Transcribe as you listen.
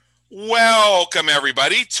Welcome,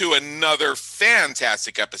 everybody, to another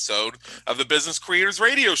fantastic episode of the Business Creators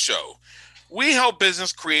Radio Show. We help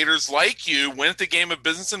business creators like you win at the game of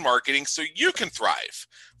business and marketing so you can thrive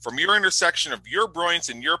from your intersection of your brilliance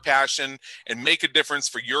and your passion and make a difference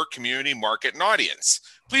for your community, market, and audience.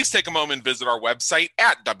 Please take a moment and visit our website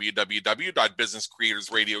at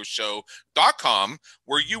www.businesscreatorsradioshow.com,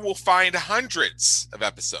 where you will find hundreds of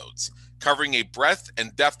episodes covering a breadth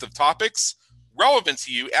and depth of topics relevant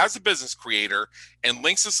to you as a business creator, and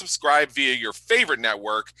links to subscribe via your favorite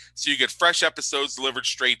network so you get fresh episodes delivered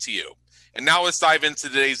straight to you. And now let's dive into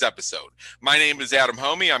today's episode. My name is Adam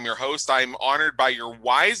Homey. I'm your host. I'm honored by your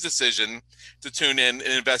wise decision to tune in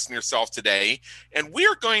and invest in yourself today. And we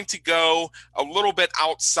are going to go a little bit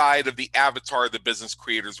outside of the avatar of the Business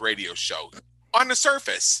Creators Radio Show on the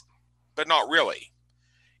surface, but not really.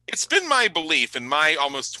 It's been my belief in my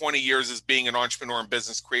almost 20 years as being an entrepreneur and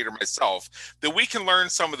business creator myself that we can learn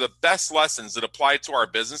some of the best lessons that apply to our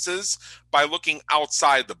businesses by looking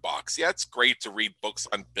outside the box. Yeah, it's great to read books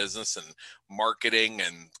on business and marketing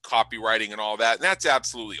and copywriting and all that. And that's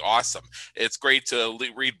absolutely awesome. It's great to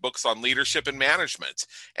read books on leadership and management.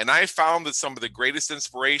 And I found that some of the greatest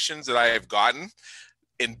inspirations that I have gotten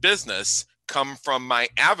in business come from my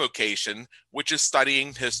avocation, which is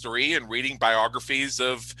studying history and reading biographies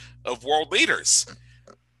of world leaders.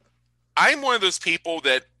 I'm one of those people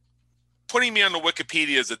that putting me on the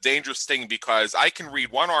Wikipedia is a dangerous thing because I can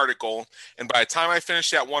read one article, and by the time I finish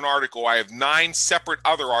that one article, I have 9 separate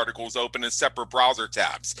other articles open in separate browser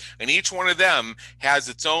tabs. And each one of them has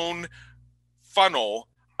its own funnel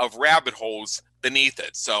of rabbit holes beneath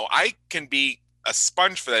it. So I can be a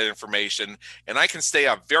sponge for that information, and I can stay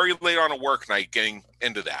up very late on a work night getting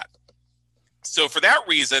into that. So for that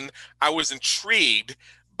reason, I was intrigued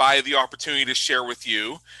by the opportunity to share with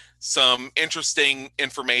you some interesting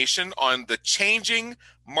information on the changing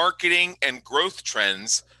marketing and growth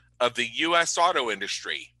trends of the U.S. auto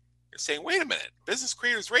industry. You're saying, wait a minute, Business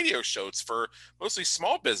Creators Radio Show, it's for mostly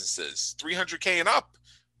small businesses, 300K and up,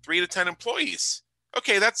 3 to 10 employees.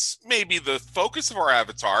 Okay, that's maybe the focus of our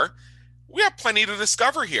avatar. We have plenty to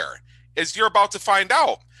discover here, as you're about to find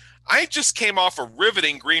out. I just came off a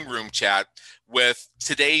riveting green room chat with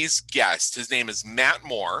today's guest. His name is Matt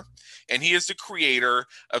Moore, and he is the creator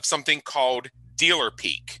of something called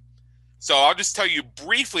DealerPeak. So I'll just tell you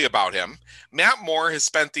briefly about him. Matt Moore has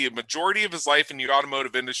spent the majority of his life in the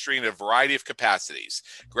automotive industry in a variety of capacities,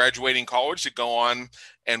 graduating college to go on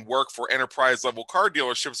and work for enterprise-level car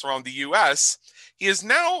dealerships around the U.S. He is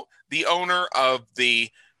now the owner of the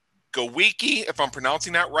Gowiecki, if I'm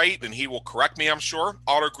pronouncing that right, and he will correct me, I'm sure,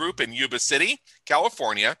 Auto Group in Yuba City,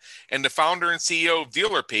 California, and the founder and CEO of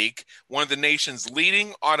DealerPeak, one of the nation's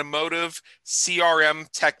leading automotive CRM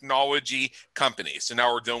technology companies. So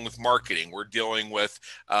now we're dealing with marketing. We're dealing with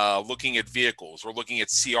looking at vehicles. We're looking at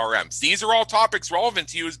CRMs. These are all topics relevant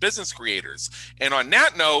to you as business creators. And on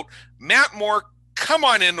that note, Matt Moore, come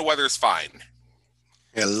on in. The weather's fine.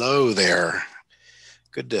 Hello there.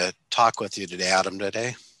 Good to talk with you today, Adam,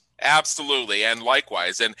 today. Absolutely, and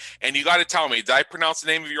likewise. And you got to tell me, did I pronounce the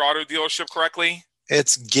name of your auto dealership correctly?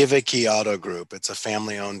 It's Gowiecki Auto Group. It's a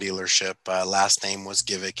family-owned dealership. Last name was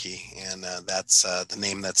Gowiecki, and that's the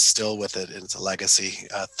name that's still with it. It's a legacy,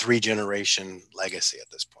 3-generation legacy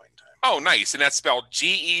at this point in time. Oh, nice. And that's spelled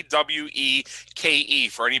Geweke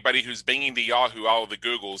for anybody who's binging the Yahoo out of the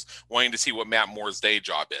Googles wanting to see what Matt Moore's day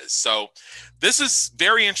job is. So this is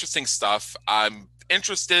very interesting stuff. I'm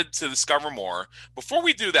interested to discover more. Before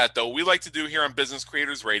we do that, though, we like to do here on Business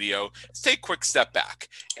Creators Radio is take a quick step back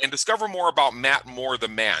and discover more about Matt Moore, the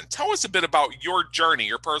man. Tell us a bit about your journey,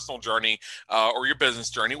 your personal journey, or your business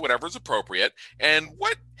journey, whatever is appropriate, and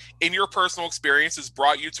what in your personal experience has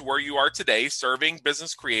brought you to where you are today, serving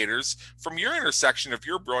business creators from your intersection of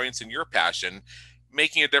your brilliance and your passion,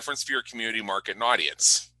 making a difference for your community, market, and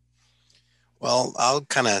audience. Well, I'll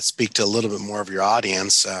kind of speak to a little bit more of your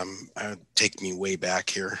audience. Take me way back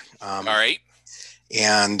here. All right.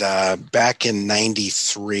 And back in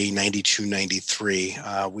 92, 93,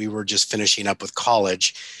 we were just finishing up with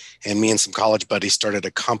college. And me and some college buddies started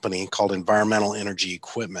a company called Environmental Energy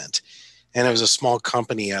Equipment. And it was a small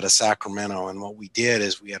company out of Sacramento. And what we did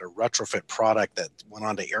is we had a retrofit product that went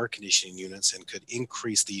onto air conditioning units and could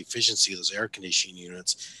increase the efficiency of those air conditioning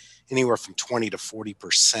units anywhere from 20 to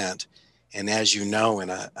 40%. And as you know, in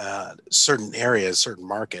certain areas, certain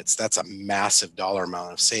markets, that's a massive dollar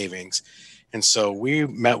amount of savings. And so we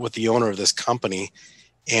met with the owner of this company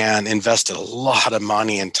and invested a lot of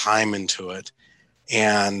money and time into it.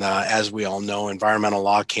 And as we all know, environmental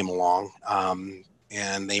law came along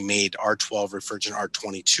and they made R12 refrigerant,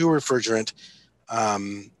 R22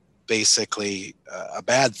 refrigerant basically a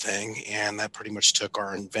bad thing. And that pretty much took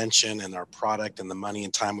our invention and our product and the money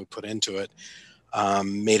and time we put into it,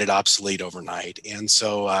 made it obsolete overnight. And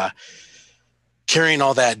so, carrying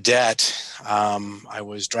all that debt, I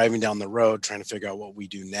was driving down the road trying to figure out what we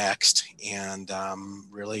do next. And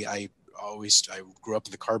really, I grew up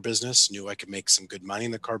in the car business, knew I could make some good money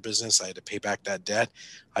in the car business. I had to pay back that debt.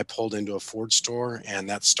 I pulled into a Ford store, and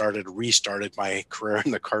that restarted my career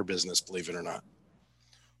in the car business, believe it or not.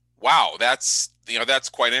 Wow, that's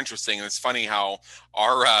quite interesting, and it's funny how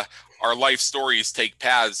our life stories take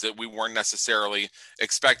paths that we weren't necessarily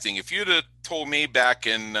expecting. If you'd have told me back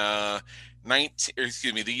in the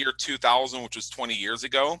year 2000, which was 20 years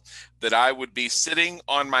ago, that I would be sitting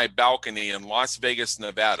on my balcony in Las Vegas,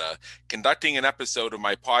 Nevada, conducting an episode of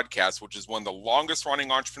my podcast, which is one of the longest running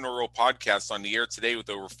entrepreneurial podcasts on the air today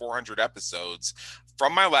with over 400 episodes,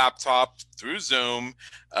 from my laptop through Zoom,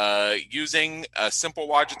 using a simple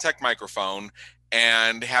Logitech microphone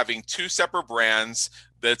and having two separate brands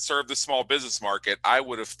that serve the small business market, I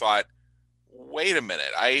would have thought, wait a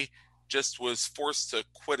minute, I just was forced to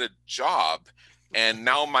quit a job, and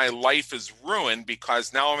now my life is ruined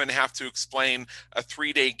because now I'm going to have to explain a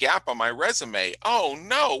 3-day gap on my resume. Oh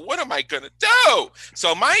no, what am I going to do?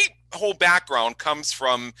 So my whole background comes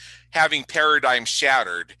from having paradigm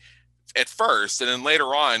shattered at first, and then later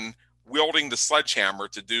on wielding the sledgehammer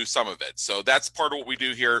to do some of it. So that's part of what we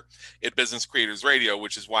do here at Business Creators Radio,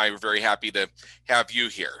 which is why we're very happy to have you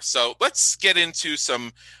here. So let's get into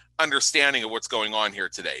some understanding of what's going on here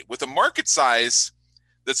today. With a market size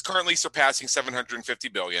that's currently surpassing 750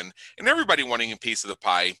 billion and everybody wanting a piece of the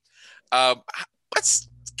pie, let's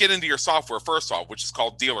get into your software first off, which is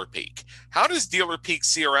called DealerPeak. How does DealerPeak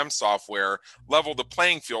CRM software level the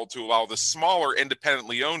playing field to allow the smaller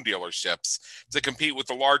independently owned dealerships to compete with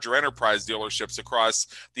the larger enterprise dealerships across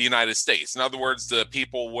the United States? In other words, the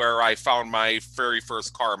people where I found my very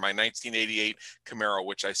first car, my 1988 Camaro,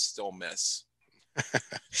 which I still miss.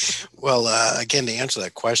 Well, again, to answer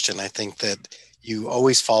that question, I think that you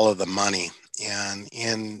always follow the money. And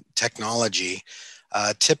in technology,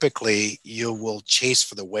 typically you will chase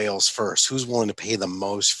for the whales first. Who's willing to pay the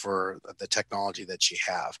most for the technology that you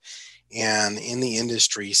have? And in the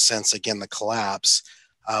industry, since again the collapse,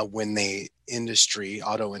 when the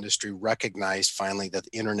auto industry recognized finally that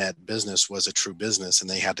the internet business was a true business and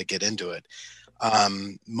they had to get into it,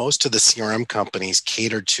 most of the CRM companies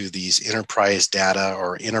catered to these enterprise data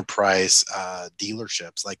or enterprise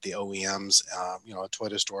dealerships like the OEMs, a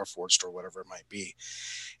Toyota store, Ford store, whatever it might be.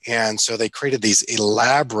 And so they created these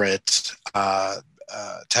elaborate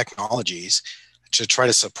technologies to try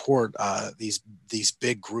to support these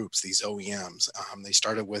big groups, these OEMs. They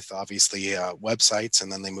started with obviously websites,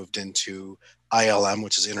 and then they moved into ILM,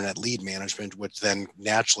 which is Internet Lead Management, which then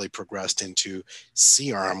naturally progressed into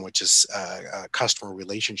CRM, which is Customer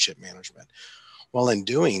Relationship Management. Well, in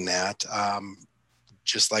doing that,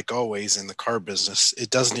 just like always in the car business, it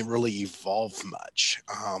doesn't really evolve much.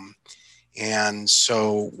 And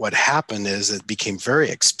so what happened is it became very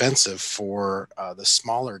expensive for the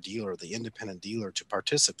smaller dealer, the independent dealer, to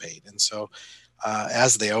participate. And so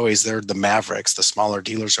as they're the mavericks. The smaller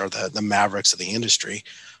dealers are the mavericks of the industry.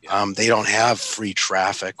 They don't have free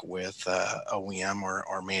traffic with OEM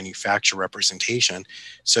or manufacturer representation.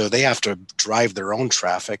 So they have to drive their own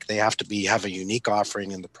traffic. They have to have a unique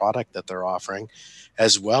offering in the product that they're offering,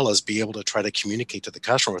 as well as be able to try to communicate to the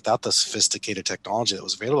customer without the sophisticated technology that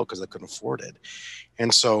was available because they couldn't afford it.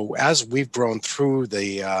 And so as we've grown through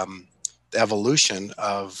the evolution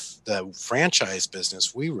of the franchise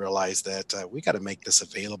business, we realized that we got to make this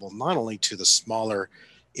available not only to the smaller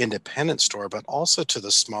independent store, but also to the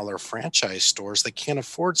smaller franchise stores that can't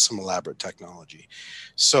afford some elaborate technology.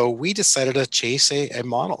 So we decided to chase a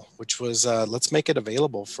model, which was let's make it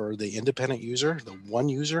available for the independent user, the one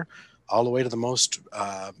user, all the way to the most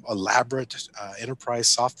elaborate enterprise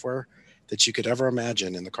software that you could ever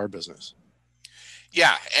imagine in the car business.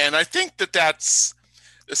 Yeah, and I think that's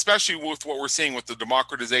especially with what we're seeing with the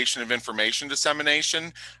democratization of information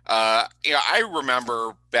dissemination. I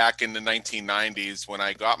remember back in the 1990s when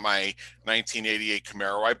I got my 1988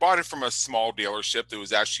 Camaro. I bought it from a small dealership that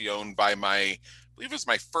was actually owned by I believe it was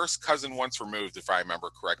my first cousin once removed, if I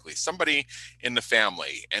remember correctly, somebody in the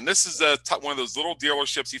family. And this is one of those little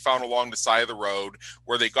dealerships you found along the side of the road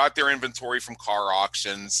where they got their inventory from car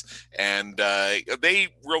auctions, and they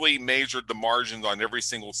really measured the margins on every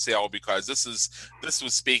single sale, because this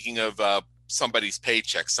was speaking of somebody's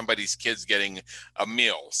paycheck, somebody's kids getting a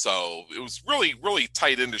meal. So it was really, really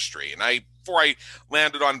tight industry. And I before I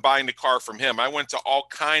landed on buying the car from him, I went to all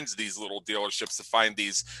kinds of these little dealerships to find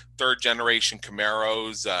these third generation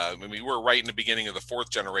Camaros. I mean, we were right in the beginning of the fourth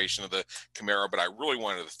generation of the Camaro, but I really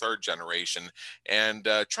wanted the third generation, and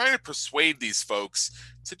trying to persuade these folks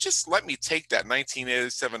to just let me take that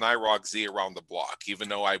 1987 IROC Z around the block, even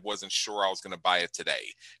though I wasn't sure I was going to buy it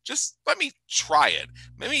today. Just let me try it.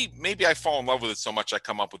 Maybe I fall in love with it so much I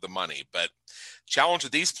come up with the money. But challenge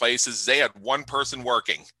with these places, they had one person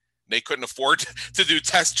working. They couldn't afford to do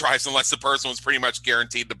test drives unless the person was pretty much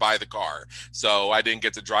guaranteed to buy the car. So I didn't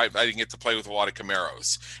get to drive. I didn't get to play with a lot of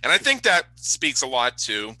Camaros. And I think that speaks a lot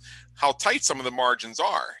to how tight some of the margins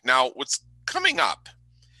are. Now, what's coming up,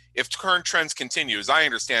 if current trends continue, as I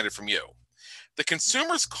understand it from you, the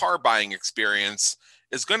consumer's car buying experience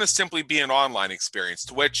is going to simply be an online experience,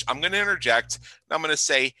 to which I'm going to interject and I'm going to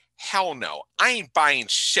say, hell no, I ain't buying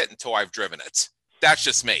shit until I've driven it. That's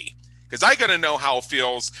just me. Because I got to know how it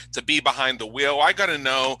feels to be behind the wheel. I got to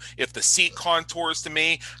know if the seat contours to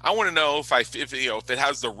me. I want to know if it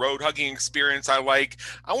has the road hugging experience I like.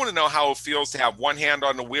 I want to know how it feels to have one hand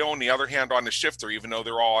on the wheel and the other hand on the shifter, even though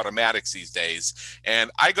they're all automatics these days.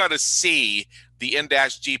 And I got to see the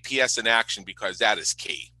in-dash GPS in action, because that is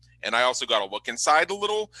key. And I also got to look inside the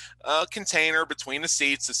little container between the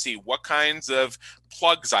seats to see what kinds of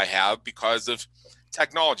plugs I have because of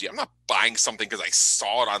technology. I'm not buying something because I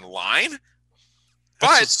saw it online.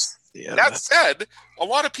 But that said, a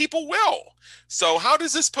lot of people will. So how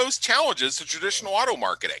does this pose challenges to traditional auto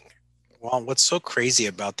marketing? Well, what's so crazy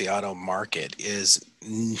about the auto market is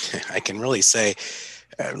I can really say,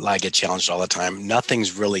 I get challenged all the time.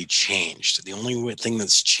 Nothing's really changed. The only thing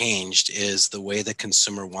that's changed is the way the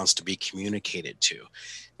consumer wants to be communicated to.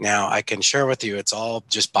 Now, I can share with you, it's all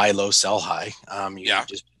just buy low, sell high. You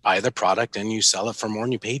just buy the product and you sell it for more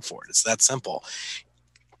than you paid for it. It's that simple.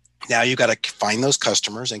 Now you got to find those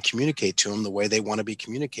customers and communicate to them the way they want to be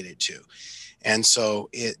communicated to. And so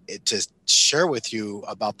to share with you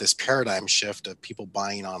about this paradigm shift of people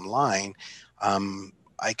buying online,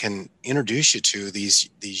 I can introduce you to these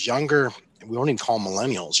younger, we won't even call them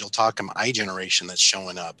millennials. You'll talk them I generation that's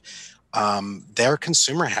showing up. Their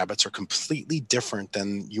consumer habits are completely different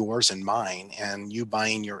than yours and mine. And you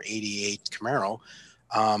buying your 88 Camaro,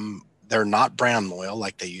 they're not brand loyal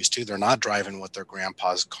like they used to. They're not driving what their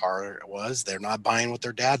grandpa's car was. They're not buying what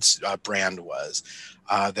their dad's brand was.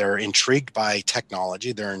 They're intrigued by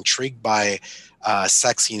technology. They're intrigued by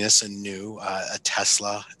sexiness and new. A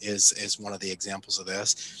Tesla is one of the examples of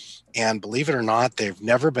this. And believe it or not, they've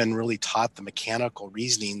never been really taught the mechanical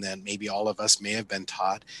reasoning that maybe all of us may have been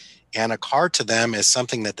taught. And a car to them is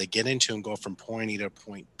something that they get into and go from point A to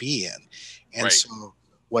point B in. And right. So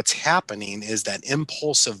what's happening is that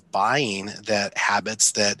impulsive buying, that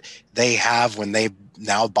habits that they have when they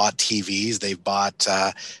now bought TVs, they've bought,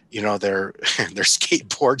 their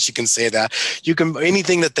skateboards. You can say that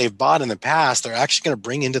anything that they've bought in the past, they're actually going to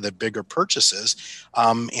bring into the bigger purchases,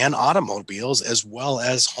 and automobiles as well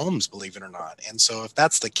as homes, believe it or not. And so if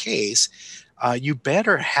that's the case, you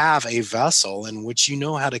better have a vessel in which you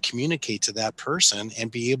know how to communicate to that person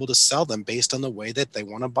and be able to sell them based on the way that they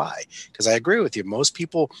want to buy. Because I agree with you, most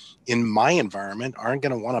people in my environment aren't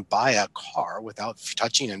going to want to buy a car without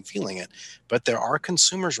touching and feeling it. But there are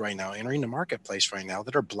consumers right now entering the marketplace right now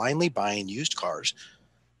that are blindly buying used cars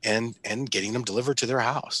and getting them delivered to their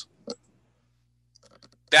house.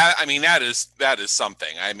 That is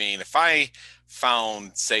something. I mean, if I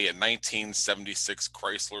found, say, a 1976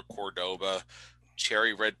 Chrysler Cordoba,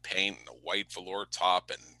 cherry red paint, a white velour top,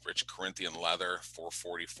 and rich Corinthian leather,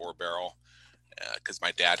 444 barrel, because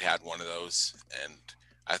my dad had one of those, and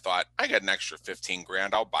I thought, I got an extra 15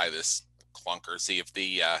 grand, I'll buy this clunker, see if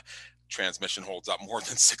the transmission holds up more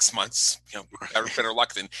than 6 months, better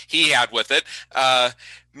luck than he had with it.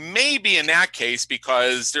 Maybe in that case,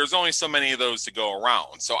 because there's only so many of those to go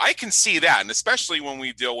around. So I can see that. And especially when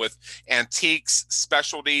we deal with antiques,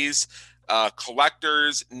 specialties,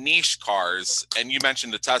 collectors, niche cars, and you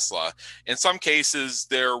mentioned the Tesla, in some cases,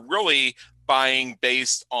 they're really buying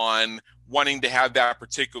based on wanting to have that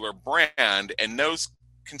particular brand, and those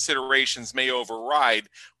considerations may override,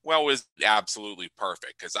 well, is absolutely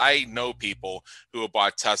perfect, because I know people who have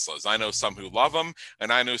bought Teslas. I know some who love them,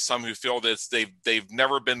 and I know some who feel that they've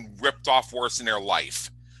never been ripped off worse in their life.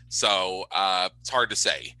 So it's hard to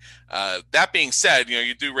say. That being said,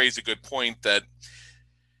 you do raise a good point that,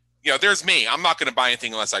 there's me. I'm not going to buy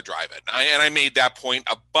anything unless I drive it. And I made that point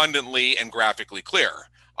abundantly and graphically clear.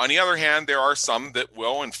 On the other hand, there are some that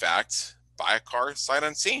will, in fact, buy a car sight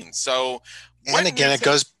unseen. So, and again, it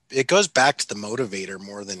goes it goes back to the motivator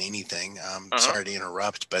more than anything. Uh-huh. Sorry to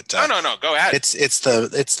interrupt, but No, no, no. Go ahead. it's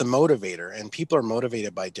the motivator, and people are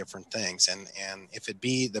motivated by different things. And if it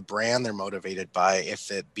be the brand they're motivated by,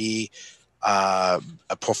 if it be uh,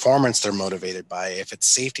 a performance they're motivated by, if it's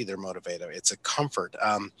safety they're motivated, it's a comfort.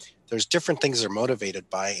 There's different things they're motivated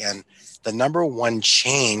by, and the number one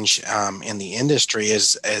change in the industry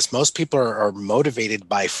is most people are motivated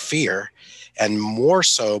by fear, and more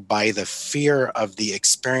so by the fear of the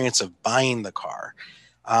experience of buying the car.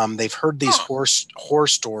 They've heard these Huh. horror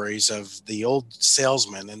stories of the old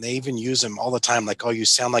salesman, and they even use them all the time. Like, oh, you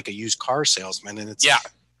sound like a used car salesman, and Yeah.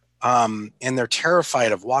 they're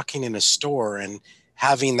terrified of walking in a store and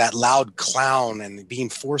having that loud clown and being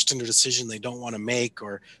forced into a decision they don't want to make,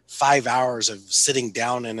 or 5 hours of sitting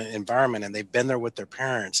down in an environment, and they've been there with their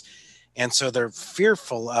parents, and so they're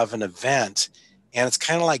fearful of an event. And it's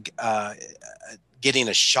kind of like getting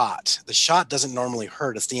a shot. The shot doesn't normally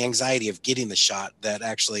hurt. It's the anxiety of getting the shot that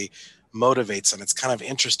actually motivates them. It's kind of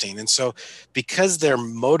interesting. And so, because they're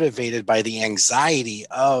motivated by the anxiety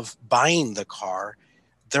of buying the car,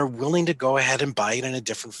 they're willing to go ahead and buy it in a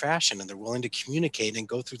different fashion, and they're willing to communicate and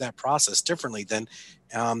go through that process differently than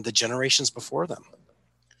the generations before them.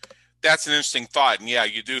 That's an interesting thought. And yeah,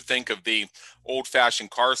 you do think of the old fashioned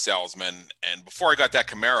car salesman. And before I got that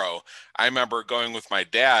Camaro, I remember going with my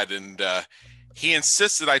dad, and he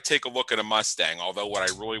insisted I take a look at a Mustang, although what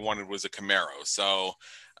I really wanted was a Camaro. So,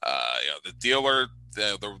 the dealer,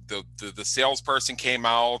 the salesperson came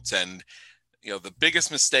out, and the biggest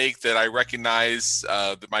mistake that I recognize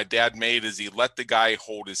that my dad made is he let the guy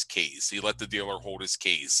hold his keys. He let the dealer hold his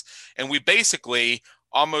keys. And we basically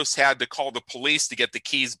almost had to call the police to get the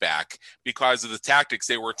keys back because of the tactics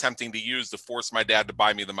they were attempting to use to force my dad to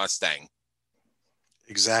buy me the Mustang.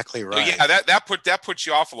 Exactly So right. yeah, that puts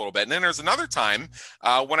you off a little bit. And then there's another time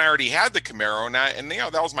when I already had the Camaro, and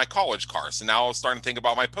that was my college car. So now I was starting to think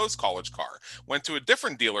about my post college car. Went to a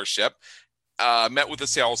different dealership, met with a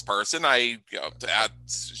salesperson. I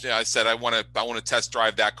said I want to test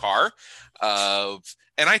drive that car,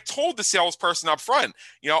 and I told the salesperson up front,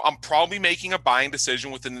 I'm probably making a buying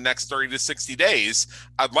decision within the next 30 to 60 days.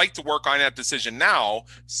 I'd like to work on that decision now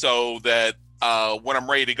so that when I'm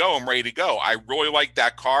ready to go, I'm ready to go. I really like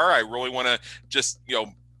that car. I really want to just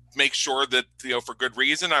make sure that for good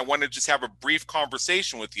reason. I want to just have a brief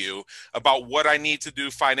conversation with you about what I need to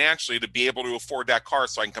do financially to be able to afford that car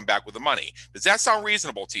so I can come back with the money. Does that sound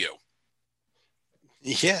reasonable to you?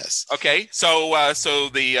 Yes. Okay, so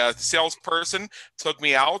the salesperson took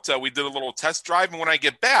me out. We did a little test drive, and when I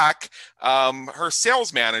get back, her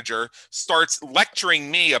sales manager starts lecturing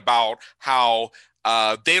me about how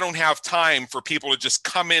they don't have time for people to just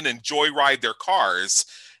come in and joyride their cars.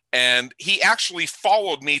 And he actually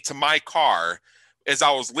followed me to my car as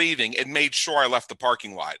I was leaving and made sure I left the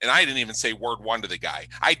parking lot. And I didn't even say word one to the guy.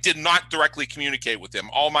 I did not directly communicate with him.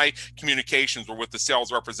 All my communications were with the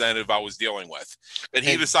sales representative I was dealing with. But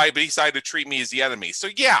he And decided to treat me as the enemy. So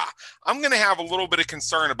yeah, I'm going to have a little bit of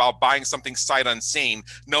concern about buying something sight unseen,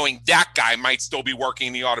 knowing that guy might still be working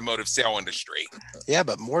in the automotive sale industry. yeah,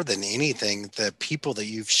 but more than anything, the people that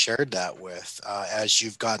you've shared that with as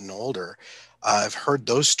you've gotten older, I've heard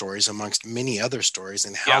those stories amongst many other stories,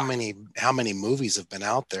 and Yeah, how many movies have been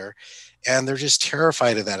out there, and they're just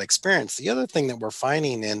terrified of that experience. The other thing that we're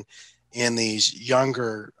finding in these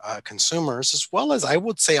younger consumers, as well as I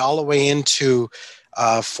would say all the way into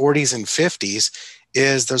 40s and 50s,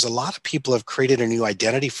 is there's a lot of people have created a new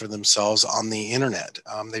identity for themselves on the internet.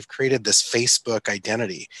 They've created this Facebook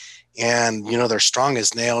identity, and they're strong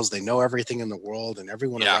as nails. They know everything in the world, and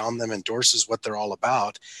everyone yeah. around them endorses what they're all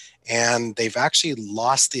about. And they've actually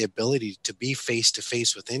lost the ability to be face to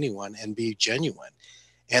face with anyone and be genuine.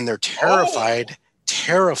 And they're Oh,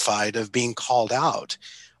 terrified of being called out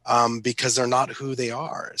because they're not who they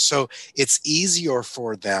are. So it's easier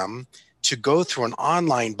for them to go through an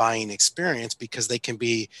online buying experience because they can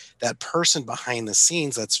be that person behind the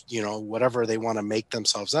scenes that's whatever they want to make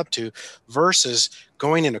themselves up to, versus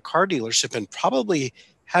going in a car dealership and probably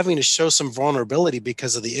having to show some vulnerability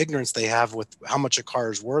because of the ignorance they have with how much a car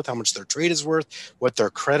is worth, how much their trade is worth, what their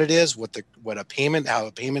credit is, how a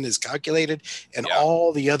payment is calculated, and yeah.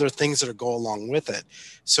 all the other things that go along with it.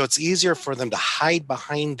 So it's easier for them to hide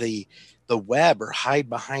behind the web, or hide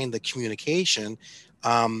behind the communication.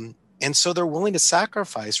 And so they're willing to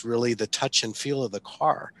sacrifice really the touch and feel of the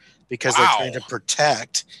car because they're trying Wow. to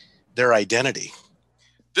protect their identity.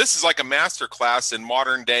 This is like a master class in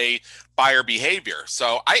modern day buyer behavior.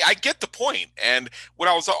 So I get the point. And what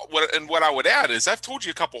I would add is I've told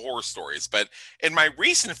you a couple horror stories, but in my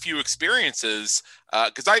recent few experiences,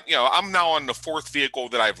 because I'm now on the fourth vehicle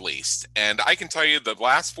that I've leased, and I can tell you the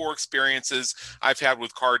last four experiences I've had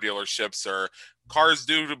with car dealerships are cars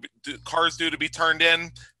due to be turned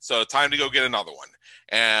in, so time to go get another one.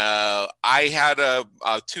 I had a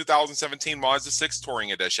 2017 Mazda 6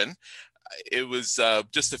 Touring Edition. It was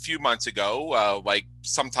just a few months ago, like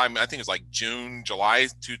sometime, I think it was like June, July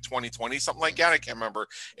to 2020, something like that. I can't remember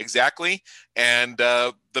exactly. And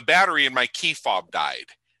the battery in my key fob died.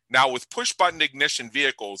 Now, with push button ignition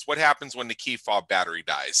vehicles, what happens when the key fob battery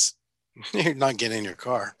dies? You're not getting in your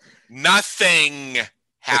car. Nothing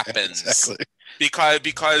happens. Exactly.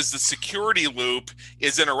 Because the security loop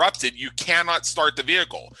is interrupted, you cannot start the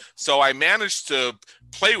vehicle. So I managed to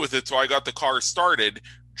play with it till I got the car started,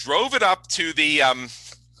 drove it up to the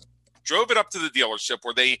dealership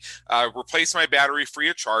where they replaced my battery free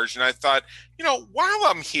of charge. And I thought, while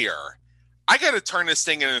I'm here, I got to turn this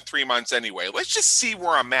thing in 3 months anyway. Let's just see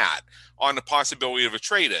where I'm at on the possibility of a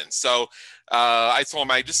trade-in. So I told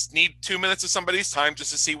him I just need 2 minutes of somebody's time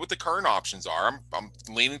just to see what the current options are. I'm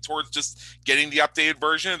leaning towards just getting the updated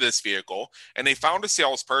version of this vehicle. And they found a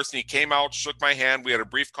salesperson. He came out, shook my hand. We had a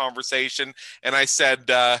brief conversation. And I said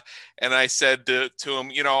to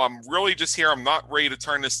him, I'm really just here. I'm not ready to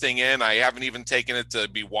turn this thing in. I haven't even taken it to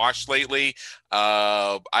be washed lately.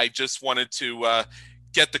 I just wanted to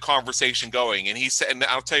get the conversation going. And he said, and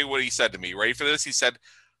I'll tell you what he said to me. Ready for this? He said,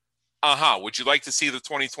 would you like to see the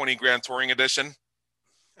 2020 Grand Touring Edition?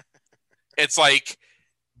 It's like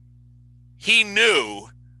he knew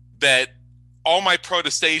that all my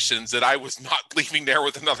protestations that I was not leaving there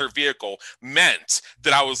with another vehicle meant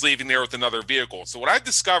that I was leaving there with another vehicle. So what I've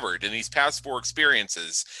discovered in these past four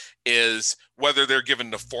experiences is whether they're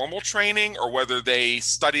given the formal training or whether they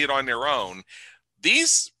study it on their own,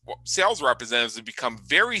 these sales representatives have become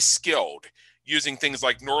very skilled using things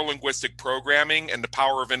like neurolinguistic programming and the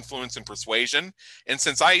power of influence and persuasion. And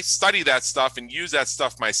since I study that stuff and use that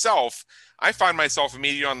stuff myself, I find myself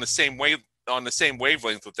immediately on the same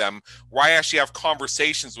wavelength with them, where I actually have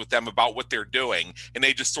conversations with them about what they're doing, and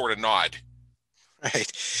they just sort of nod.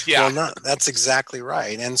 Right. Yeah. Well, no, that's exactly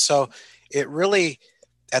right. And so it really,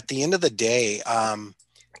 at the end of the day,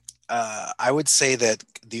 I would say that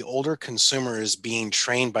the older consumer is being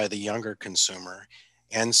trained by the younger consumer.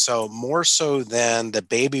 And so more so than the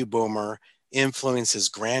baby boomer influences his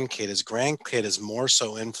grandkid is more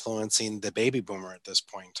so influencing the baby boomer at this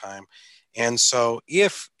point in time. And so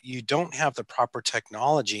if you don't have the proper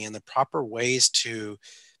technology and the proper ways to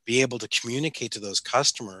be able to communicate to those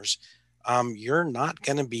customers, you're not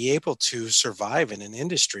going to be able to survive in an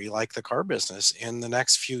industry like the car business in the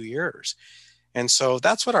next few years. And so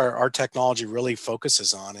that's what our technology really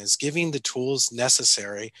focuses on, is giving the tools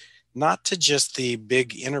necessary, not to just the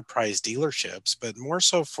big enterprise dealerships, but more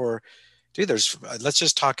so for, let's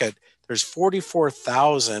just talk there's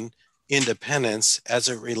 44,000 independents as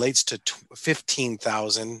it relates to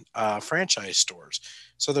 15,000 franchise stores.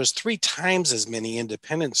 So there's 3 times as many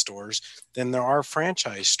independent stores than there are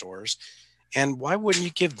franchise stores. And why wouldn't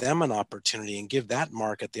you give them an opportunity and give that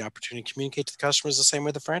market the opportunity to communicate to the customers the same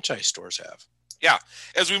way the franchise stores have? Yeah.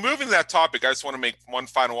 As we move into that topic, I just want to make one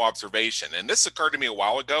final observation. And this occurred to me a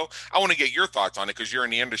while ago. I want to get your thoughts on it because you're in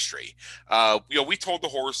the industry. We told the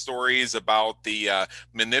horror stories about the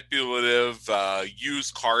manipulative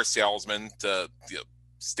used car salesman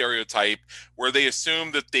stereotype, where they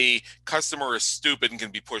assume that the customer is stupid and can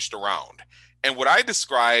be pushed around. And what I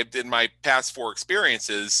described in my past 4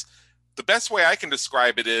 experiences, the best way I can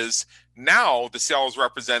describe it is now the sales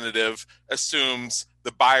representative assumes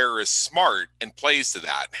the buyer is smart and plays to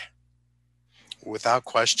that. Without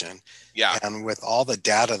question. Yeah. And with all the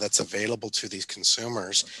data that's available to these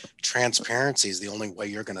consumers, transparency is the only way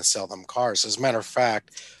you're going to sell them cars. As a matter of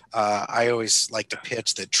fact, I always like to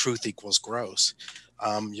pitch that truth equals gross.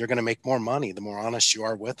 You're going to make more money the more honest you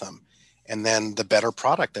are with them, and then the better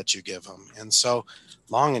product that you give them. And so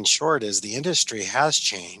long and short is the industry has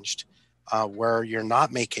changed. Where you're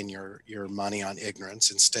not making your money on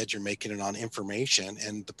ignorance. Instead, you're making it on information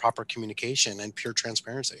and the proper communication and pure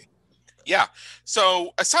transparency. Yeah.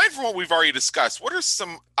 So aside from what we've already discussed, what are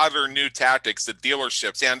some other new tactics that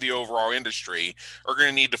dealerships and the overall industry are going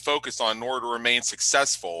to need to focus on in order to remain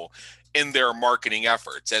successful in their marketing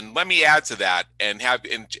efforts? And let me add to that and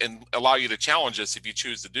allow you to challenge us if you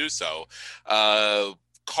choose to do so.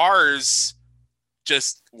 Cars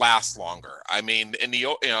just last longer. I mean,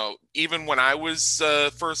 even when I was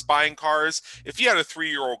first buying cars, if you had a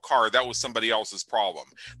 3-year-old car, that was somebody else's problem.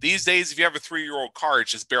 These days, if you have a 3-year-old car,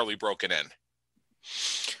 it's just barely broken in.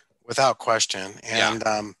 Without question. Yeah.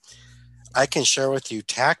 And I can share with you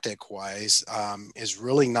tactic wise is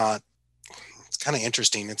really not, it's kind of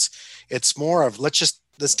interesting. It's more of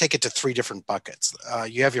let's take it to three different buckets.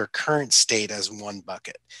 You have your current state as one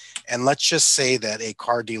bucket. And let's just say that a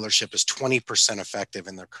car dealership is 20% effective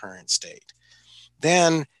in their current state.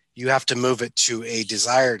 Then you have to move it to a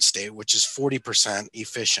desired state, which is 40%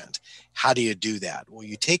 efficient. How do you do that? Well,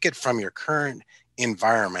 you take it from your current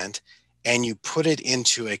environment and you put it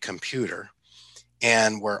into a computer,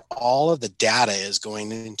 and where all of the data is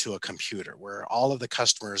going into a computer, where all of the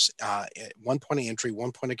customers, at one point of entry,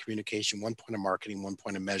 one point of communication, one point of marketing, one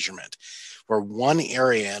point of measurement, where one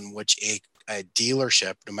area in which a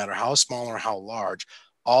dealership, no matter how small or how large,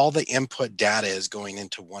 all the input data is going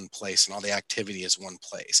into one place and all the activity is one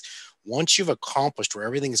place. Once you've accomplished where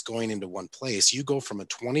everything is going into one place, you go from a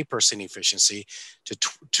 20% efficiency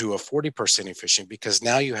to a 40% efficient, because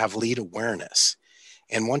now you have lead awareness.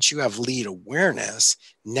 And once you have lead awareness,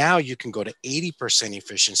 now you can go to 80%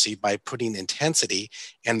 efficiency by putting intensity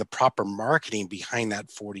and the proper marketing behind that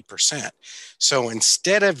 40%. So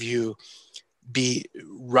instead of you be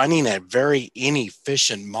running a very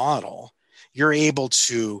inefficient model, you're able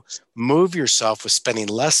to move yourself with spending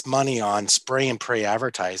less money on spray and pray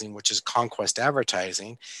advertising, which is conquest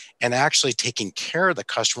advertising, and actually taking care of the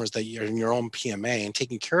customers that you're in your own PMA, and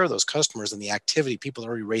taking care of those customers and the activity, people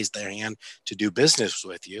already raised their hand to do business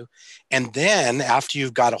with you. And then after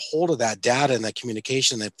you've got a hold of that data and that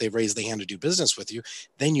communication that they've raised the hand to do business with you,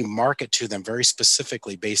 then you market to them very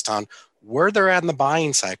specifically based on where they're at in the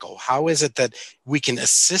buying cycle. How is it that we can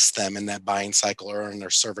assist them in that buying cycle or in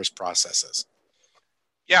their service processes?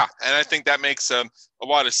 Yeah, and I think that makes a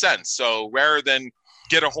lot of sense. So rather than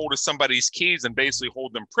get a hold of somebody's keys and basically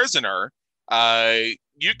hold them prisoner,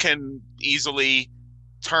 you can easily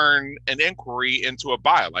turn an inquiry into a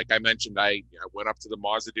buy. Like I mentioned, I went up to the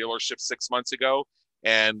Mazda dealership 6 months ago,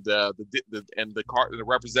 and the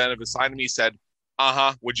representative assigned to me said,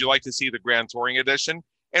 would you like to see the Grand Touring Edition?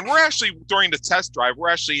 And we're actually, during the test drive, we're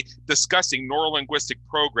actually discussing neurolinguistic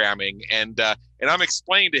programming, and I'm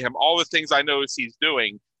explaining to him all the things I notice he's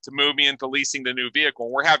doing to move me into leasing the new vehicle.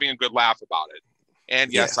 And we're having a good laugh about it.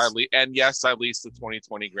 And yes, I leased the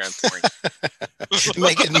 2020 Grand Touring.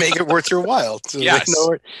 make it worth your while. So yes, they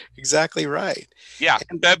know it exactly right. Yeah,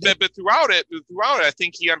 but throughout it, I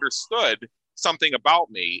think he understood something about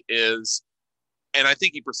me and I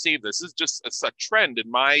think he perceived this is just a trend in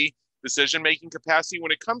my decision-making capacity.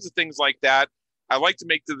 When it comes to things like that, I like to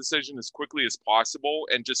make the decision as quickly as possible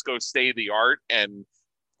and just go state of the art and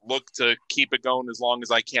look to keep it going as long as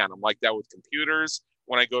I can. I'm like that with computers.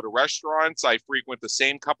 When I go to restaurants, I frequent the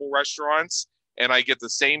same couple restaurants and I get the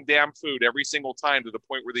same damn food every single time, to the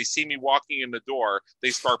point where they see me walking in the door, they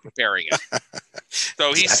start preparing it. So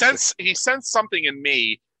exactly. he sensed something in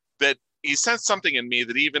me that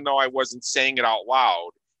even though I wasn't saying it out loud,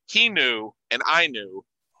 he knew and I knew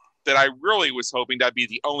that I really was hoping that'd be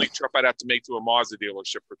the only trip I'd have to make to a Mazda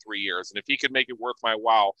dealership for 3 years. And if he could make it worth my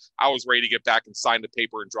while, I was ready to get back and sign the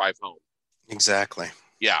paper and drive home. Exactly.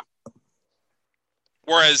 Yeah.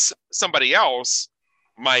 Whereas somebody else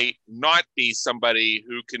might not be somebody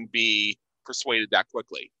who can be persuaded that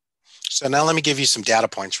quickly. So now let me give you some data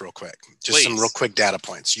points real quick. Just some real quick data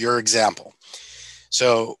points. Your example.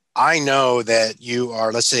 So I know that you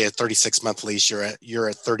are, let's say, a 36-month lease, you're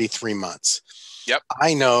at 33 months. Yep.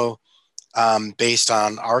 I know, based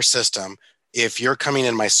on our system, if you're coming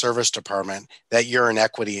in my service department, that you're in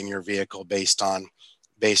equity in your vehicle based on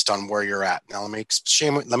where you're at. Now, let me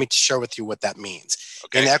share with you what that means.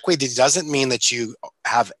 Okay. In equity doesn't mean that you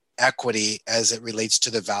have equity as it relates to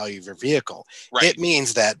the value of your vehicle. Right. It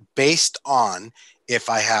means that based on if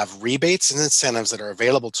I have rebates and incentives that are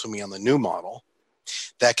available to me on the new model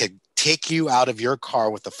that could take you out of your car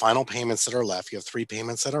with the final payments that are left. You have 3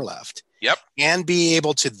 payments that are left. Yep. And be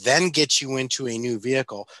able to then get you into a new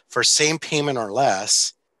vehicle for same payment or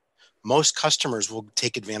less. Most customers will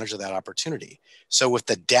take advantage of that opportunity. So with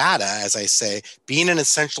the data, as I say, being in a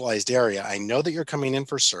centralized area, I know that you're coming in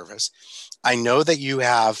for service. I know that you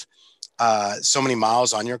have so many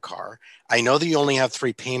miles on your car. I know that you only have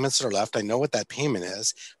 3 payments that are left. I know what that payment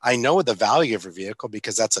is. I know what the value of your vehicle,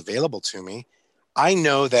 because that's available to me. I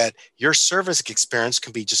know that your service experience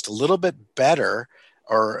can be just a little bit better,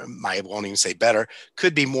 or I won't even say better,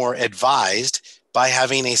 could be more advised by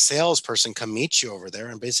having a salesperson come meet you over there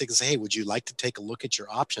and basically say, hey, would you like to take a look at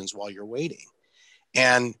your options while you're waiting?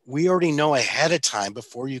 And we already know ahead of time,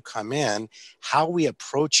 before you come in, how we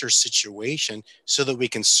approach your situation so that we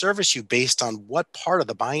can service you based on what part of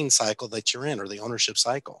the buying cycle that you're in, or the ownership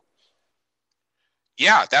cycle.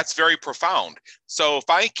 Yeah, that's very profound. So if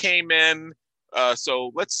I came in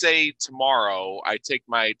So let's say tomorrow I take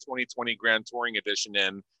my 2020 Grand Touring Edition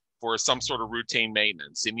in for some sort of routine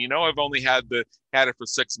maintenance, and I've only had it for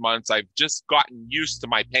 6 months. I've just gotten used to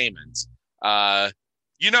my payments.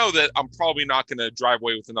 You know that I'm probably not going to drive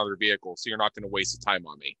away with another vehicle, so you're not going to waste the time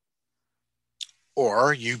on me.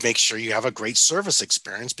 Or you make sure you have a great service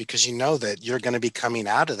experience because you know that you're going to be coming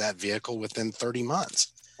out of that vehicle within 30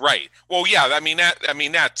 months. Right. Well, yeah. I mean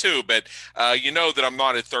that too. But you know that I'm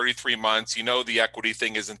not at 33 months. You know the equity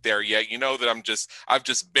thing isn't there yet. You know that I've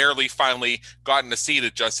just barely finally gotten a seat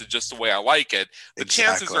adjusted just the way I like it. The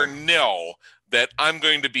chances are Exactly. nil that I'm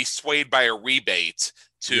going to be swayed by a rebate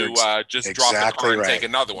You're to just drop the car exactly and take right.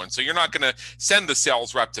 another one. So you're not going to send the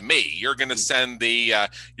sales rep to me. You're going to send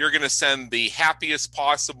the happiest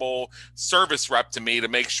possible service rep to me to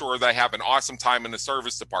make sure that I have an awesome time in the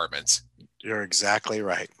service department. You're exactly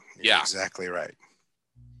right. You're Yeah. exactly right.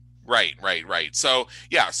 Right. So,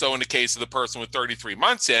 yeah. So, in the case of the person with 33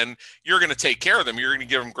 months in, you're going to take care of them. You're going to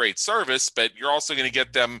give them great service, but you're also going to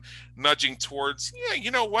get them nudging towards, yeah, you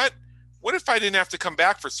know what? What if I didn't have to come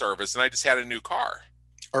back for service and I just had a new car?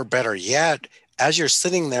 Or better yet, as you're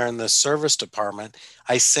sitting there in the service department,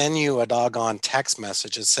 I send you a doggone text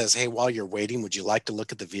message that says, hey, while you're waiting, would you like to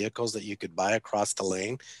look at the vehicles that you could buy across the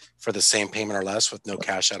lane for the same payment or less with no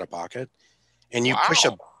cash out of pocket? And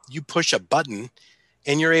Wow. you push a button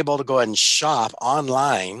and you're able to go ahead and shop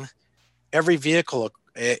online every vehicle,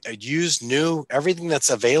 used, new, everything that's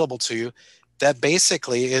available to you that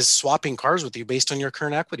basically is swapping cars with you based on your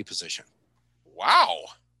current equity position. Wow.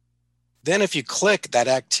 Then if you click that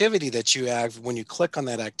activity that you have, when you click on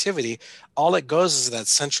that activity, all it goes is that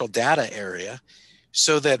central data area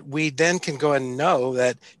so that we then can go and know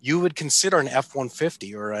that you would consider an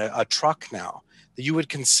F-150 or a truck now, that you would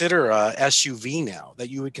consider a SUV now,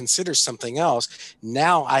 that you would consider something else.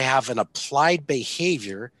 Now I have an applied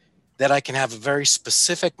behavior that I can have a very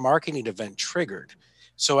specific marketing event triggered.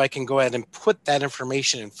 So I can go ahead and put that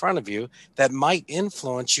information in front of you that might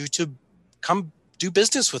influence you to come do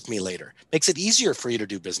business with me later. Makes it easier for you to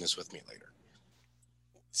do business with me later.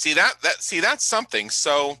 See that's something.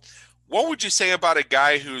 So, what would you say about a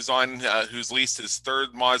guy who's leased his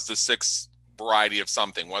third Mazda 6 variety of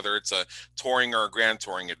something, whether it's a touring or a grand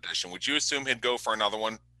touring edition? Would you assume he'd go for another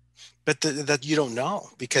one? But that you don't know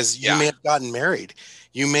because you Yeah. may have gotten married,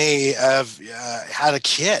 you may have had a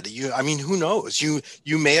kid. I mean, who knows? You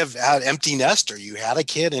may have had empty nester. You had a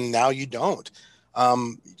kid and now you don't.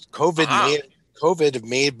 Um, COVID Uh-huh. may COVID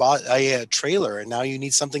made bought a trailer and now you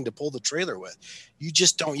need something to pull the trailer with. You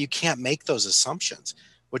just don't. You can't make those assumptions.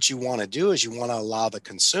 What you want to do is you want to allow the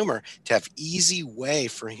consumer to have easy way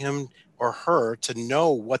for him or her to know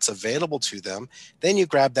what's available to them. Then you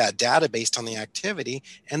grab that data based on the activity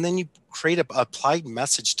and then you create a applied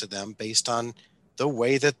message to them based on the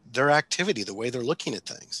way that their activity, the way they're looking at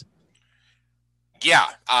things. Yeah,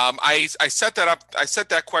 I set that up. I set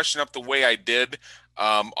that question up the way I did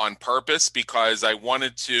on purpose because I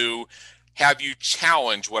wanted to have you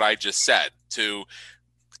challenge what I just said to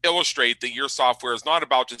illustrate that your software is not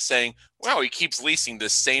about just saying, well, he keeps leasing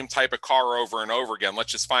this same type of car over and over again.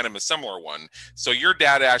 Let's just find him a similar one. So your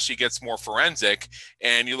data actually gets more forensic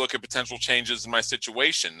and you look at potential changes in my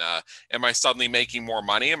situation. Am I suddenly making more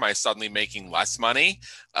money? Am I suddenly making less money?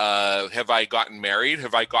 Have I gotten married?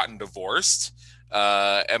 Have I gotten divorced?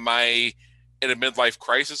 Am I in a midlife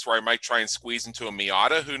crisis where I might try and squeeze into a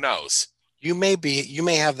Miata? Who knows? You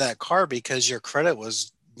may have that car because your credit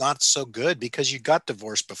was not so good because you got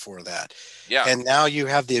divorced before that. Yeah. And now you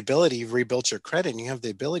have the ability, you've rebuilt your credit and you have the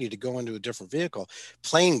ability to go into a different vehicle.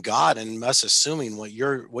 Playing God and us assuming what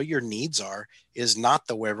your needs are is not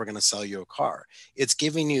the way we're going to sell you a car. It's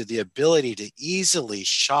giving you the ability to easily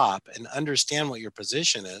shop and understand what your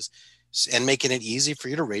position is and making it easy for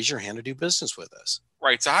you to raise your hand to do business with us.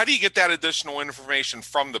 Right. So, how do you get that additional information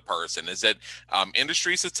from the person? Is it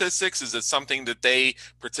industry statistics? Is it something that they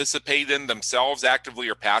participate in themselves actively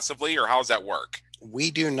or passively, or how does that work?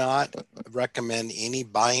 We do not recommend any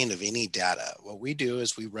buying of any data. What we do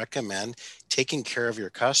is we recommend taking care of your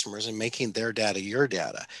customers and making their data your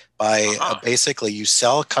data by Uh-huh. basically you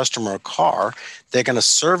sell a customer a car, they're going to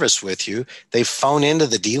service with you. They phone into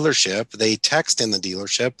the dealership, they text in the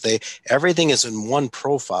dealership, everything is in one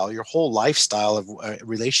profile. Your whole lifestyle of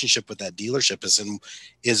relationship with that dealership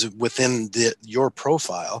is within your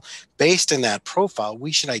profile. Based in that profile,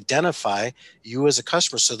 we should identify you as a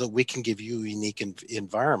customer so that we can give you a unique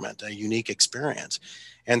environment, a unique experience.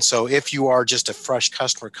 And so if you are just a fresh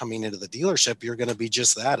customer coming into the dealership, you're going to be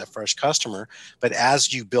just that, a fresh customer. But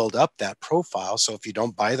as you build up that profile, so if you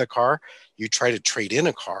don't buy the car, you try to trade in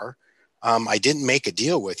a car, I didn't make a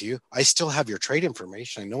deal with you. I still have your trade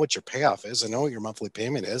information. I know what your payoff is. I know what your monthly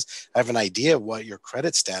payment is. I have an idea of what your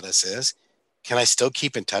credit status is. Can I still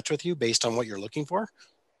keep in touch with you based on what you're looking for?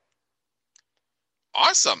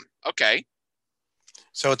 Awesome. Okay.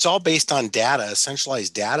 So it's all based on data, a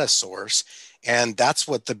centralized data source. And that's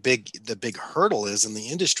what the big hurdle is in the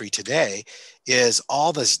industry today is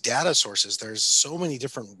all this data sources. There's so many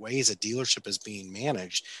different ways a dealership is being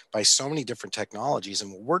managed by so many different technologies.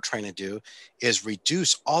 And what we're trying to do is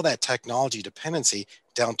reduce all that technology dependency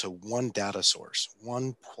down to one data source,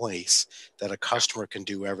 one place that a customer can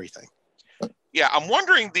do everything. Yeah, I'm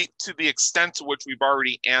wondering to the extent to which we've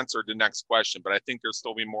already answered the next question, but I think there's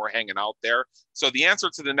still be more hanging out there. So the answer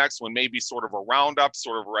to the next one may be sort of a roundup,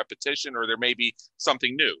 sort of a repetition, or there may be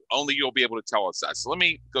something new. Only you'll be able to tell us that. So let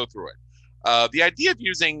me go through it. The idea of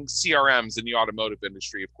using CRMs in the automotive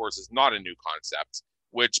industry, of course, is not a new concept,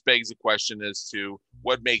 which begs the question as to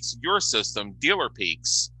what makes your system,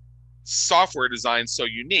 DealerPeak's software design, so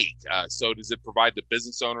unique. So does it provide the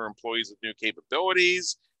business owner employees with new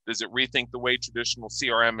capabilities? Does it rethink the way traditional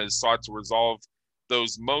CRM has sought to resolve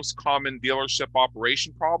those most common dealership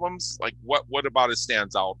operation problems? Like what about it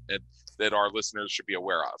stands out that our listeners should be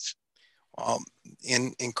aware of?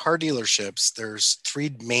 In car dealerships, there's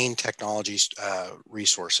three main technology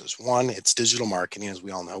resources. One, it's digital marketing, as we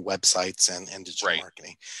all know, websites and digital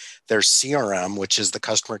marketing. There's CRM, which is the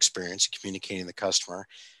customer experience, communicating the customer.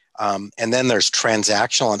 And then there's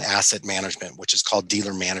transactional and asset management, which is called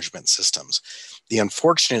dealer management systems. The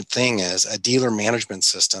unfortunate thing is dealer management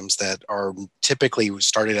systems that are typically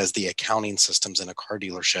started as the accounting systems in a car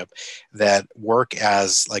dealership that work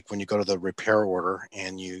as like when you go to the repair order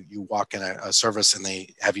and you walk in a service and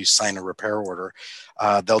they have you sign a repair order,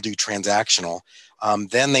 they'll do transactional.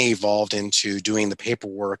 Then they evolved into doing the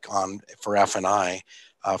paperwork for F&I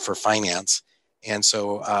for finance. And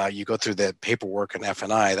so you go through the paperwork and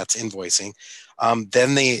F&I, that's invoicing.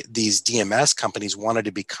 Then these DMS companies wanted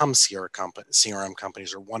to become CRM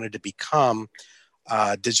companies or wanted to become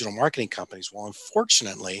digital marketing companies. Well,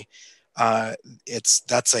 unfortunately,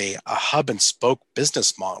 that's a hub and spoke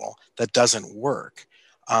business model that doesn't work.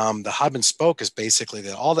 The hub and spoke is basically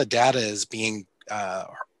that all the data is being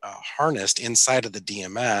harnessed inside of the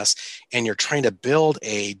DMS, and you're trying to build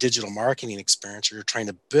a digital marketing experience or you're trying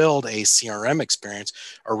to build a CRM experience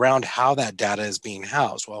around how that data is being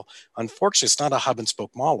housed. Well, unfortunately, it's not a hub and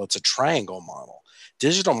spoke model, it's a triangle model.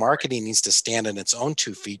 Digital marketing needs to stand on its own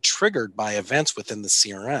 2 feet, triggered by events within the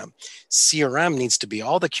CRM. CRM needs to be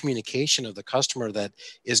all the communication of the customer that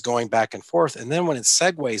is going back and forth. And then when it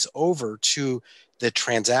segues over to the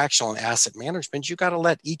transactional and asset management, you got to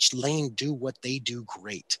let each lane do what they do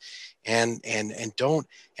great, and don't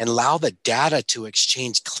allow the data to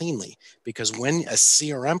exchange cleanly. Because when a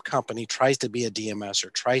CRM company tries to be a DMS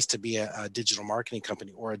or tries to be a digital marketing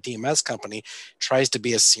company, or a DMS company tries to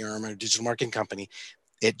be a CRM or a digital marketing company,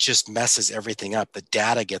 it just messes everything up. The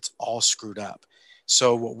data gets all screwed up.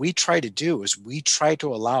 So what we try to do is we try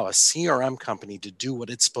to allow a CRM company to do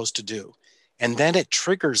what it's supposed to do. And then it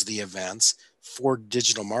triggers the events for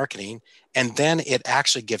digital marketing. And then it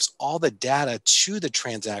actually gives all the data to the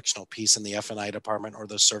transactional piece in the F&I department or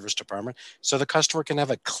the service department. So the customer can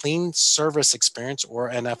have a clean service experience or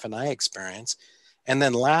an F&I experience. And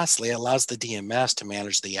then lastly, it allows the DMS to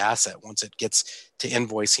manage the asset once it gets to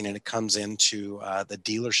invoicing and it comes into the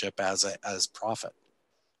dealership as profit.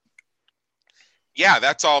 Yeah,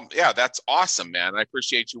 that's all. Yeah, that's awesome, man. I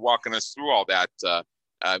appreciate you walking us through all that.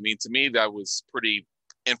 I mean, to me, that was pretty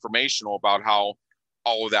informational about how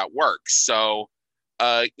all of that works. So,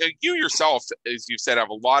 you yourself, as you said, have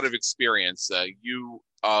a lot of experience. You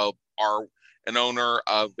are an owner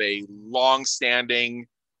of a long-standing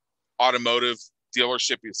automotive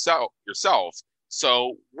dealership yourself.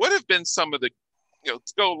 So, what have been some of the, to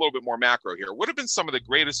go a little bit more macro here, what have been some of the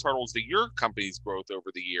greatest hurdles to your company's growth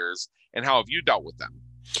over the years, and how have you dealt with them?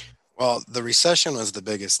 Well, the recession was the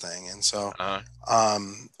biggest thing. And so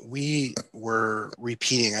we were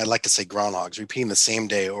repeating, I'd like to say groundhogs, repeating the same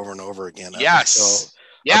day over and over again up until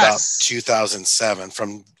about 2007. From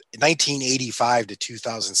 1985 to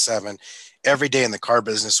 2007, every day in the car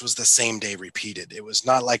business was the same day repeated. It was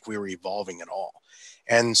not like we were evolving at all.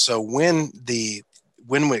 And so when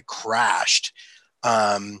it crashed,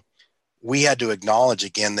 we had to acknowledge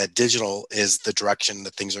again that digital is the direction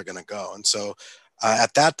that things are going to go. And so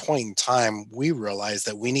at that point in time, we realized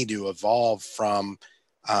that we need to evolve from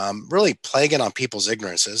really plaguing on people's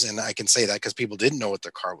ignorances. And I can say that because people didn't know what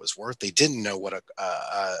their car was worth. They didn't know what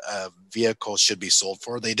a vehicle should be sold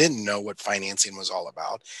for. They didn't know what financing was all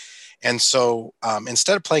about. And so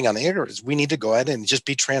instead of playing on the ignorance, we need to go ahead and just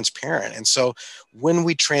be transparent. And so when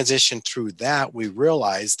we transition through that, we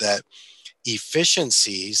realize that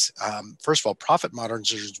efficiencies, first of all, profit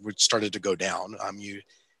margins started to go down. You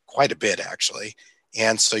quite a bit actually.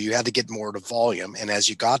 And so you had to get more to volume. And as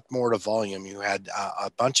you got more to volume, you had a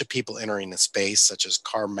bunch of people entering the space, such as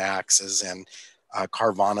CarMaxes and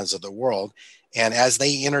Carvanas of the world. And as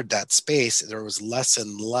they entered that space, there was less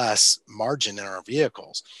and less margin in our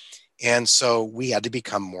vehicles. And so we had to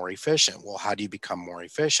become more efficient. Well, how do you become more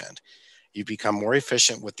efficient? You become more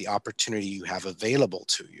efficient with the opportunity you have available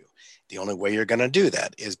to you. The only way you're going to do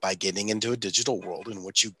that is by getting into a digital world in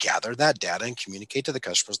which you gather that data and communicate to the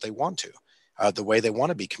customers they want to, the way they want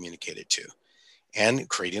to be communicated to, and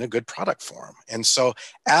creating a good product for them. And so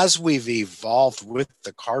as we've evolved with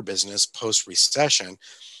the car business post-recession,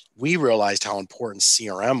 we realized how important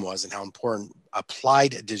CRM was and how important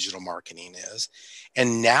applied digital marketing is.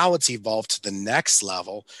 And now it's evolved to the next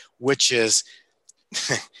level, which is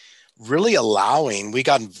really allowing, we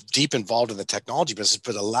got deep involved in the technology business,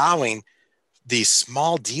 but allowing the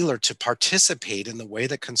small dealer to participate in the way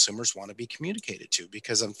that consumers want to be communicated to,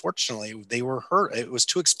 because unfortunately they were hurt. It was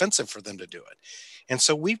too expensive for them to do it. And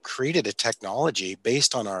so we've created a technology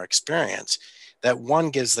based on our experience that, one,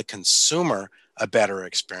 gives the consumer a better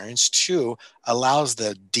experience, two, allows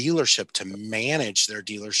the dealership to manage their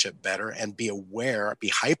dealership better and be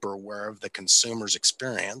hyper aware of the consumer's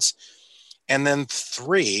experience. And then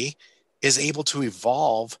three, is able to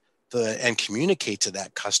evolve and communicate to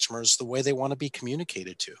that customers the way they want to be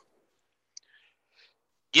communicated to.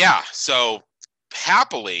 Yeah. So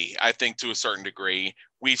happily, I think to a certain degree,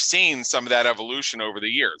 we've seen some of that evolution over the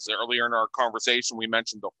years. Earlier in our conversation, we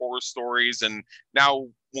mentioned the horror stories. And now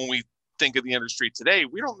when we think of the industry today,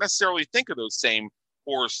 we don't necessarily think of those same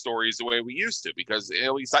horror stories the way we used to, because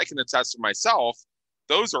at least I can attest for myself,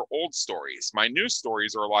 those are old stories. My new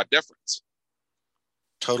stories are a lot different.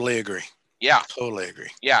 Totally agree. Yeah. Totally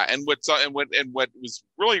agree. Yeah. And what was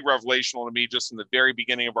really revelational to me just in the very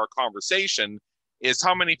beginning of our conversation is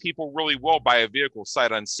how many people really will buy a vehicle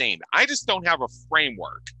sight unseen. I just don't have a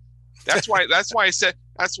framework. That's why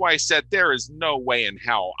I said there is no way in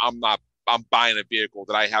hell I'm buying a vehicle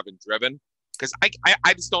that I haven't driven, because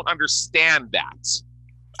I just don't understand that.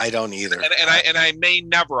 I don't either. And I may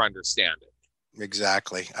never understand it.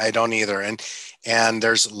 Exactly. I don't either. And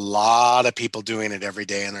there's a lot of people doing it every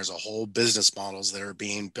day, and there's a whole business models that are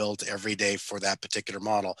being built every day for that particular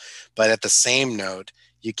model. But at the same note,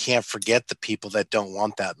 you can't forget the people that don't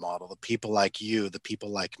want that model. The people like you, the people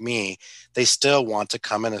like me, they still want to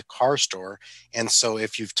come in a car store. And so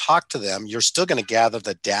if you've talked to them, you're still going to gather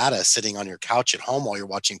the data sitting on your couch at home while you're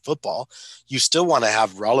watching football. You still want to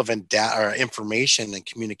have relevant data or information and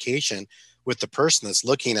communication with the person that's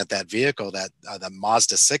looking at that vehicle, that the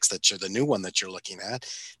Mazda 6 the new one that you're looking at.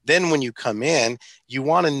 Then when you come in, you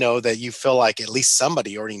want to know that you feel like at least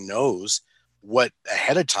somebody already knows what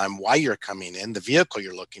ahead of time, why you're coming in, the vehicle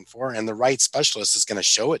you're looking for, and the right specialist is going to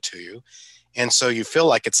show it to you. And so you feel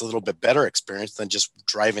like it's a little bit better experience than just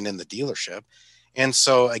driving in the dealership. And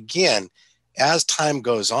so again, as time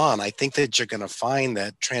goes on, I think that you're going to find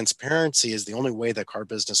that transparency is the only way that car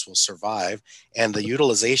business will survive, and the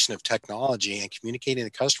utilization of technology and communicating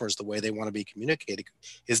to customers the way they want to be communicated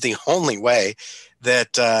is the only way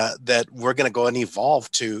that that we're going to go and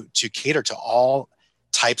evolve to cater to all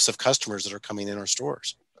types of customers that are coming in our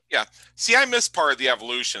stores. Yeah. See, I missed part of the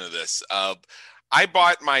evolution of this. I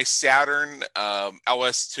bought my Saturn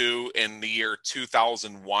LS2 in the year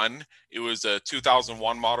 2001. It was a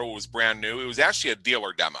 2001 model. It was brand new. It was actually a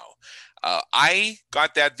dealer demo. I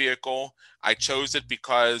got that vehicle. I chose it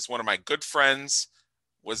because one of my good friends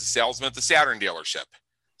was a salesman at the Saturn dealership.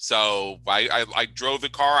 So I drove the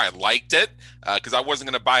car. I liked it because I wasn't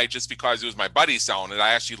going to buy it just because it was my buddy selling it. I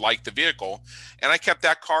actually liked the vehicle. And I kept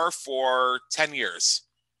that car for 10 years.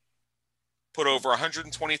 Put over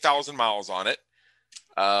 120,000 miles on it.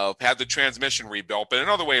 Had the transmission rebuilt. But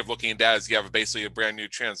another way of looking at that is you have basically a brand new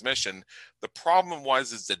transmission. The problem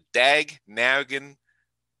is the dag nabbing,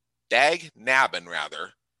 and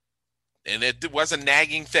it was a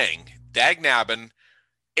nagging thing. Dag nabbing,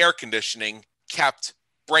 air conditioning kept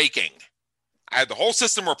breaking. I had the whole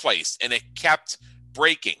system replaced, and it kept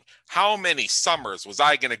breaking. How many summers was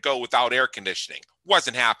I going to go without air conditioning?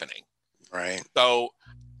 Wasn't happening. Right. So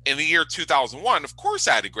in the year 2001, of course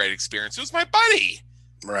I had a great experience. It was my buddy.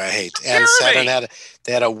 Right. Took And care of Saturn me. had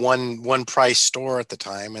they had a one price store at the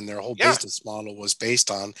time, and their whole Yeah, business model was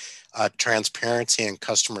based on transparency and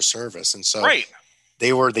customer service. And so right.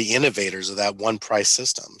 they were the innovators of that one price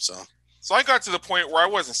system. So So I got to the point where I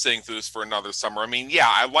wasn't sitting through this for another summer. I mean, yeah,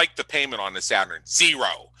 I like the payment on the Saturn.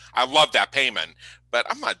 Zero. I love that payment, but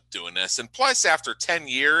I'm not doing this. And plus, after 10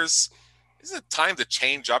 years, isn't it time to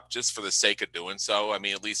change up just for the sake of doing so? I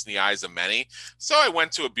mean, at least in the eyes of many. So I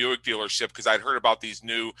went to a Buick dealership because I'd heard about these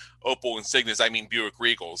new Opel Insignas, I mean Buick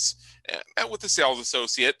Regals, and met with the sales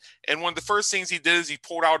associate. And one of the first things he did is he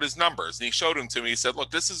pulled out his numbers and he showed them to me. He said, "Look,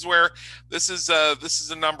 this is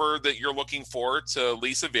a number that you're looking for to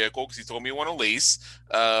lease a vehicle because he told me you want to lease.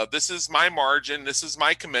 This is my margin. This is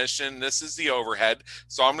my commission. This is the overhead.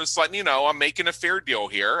 So I'm just letting you know I'm making a fair deal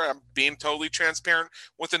here. I'm being totally transparent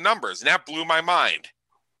with the numbers." And that blew my mind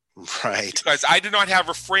right. because I did not have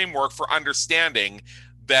a framework for understanding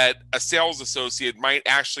that a sales associate might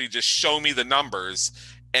actually just show me the numbers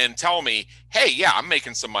and tell me, "Hey, yeah, I'm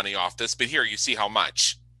making some money off this, but here, you see how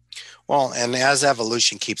much." Well, and as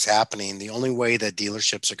evolution keeps happening, the only way that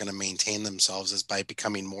dealerships are going to maintain themselves is by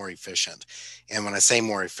becoming more efficient. And when I say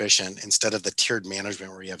more efficient, instead of the tiered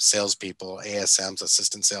management where you have salespeople, ASMs,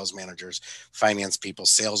 assistant sales managers, finance people,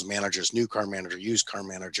 sales managers, new car manager, used car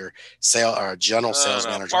manager, sale or general sales A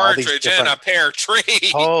manager, all these partridge in a different, pear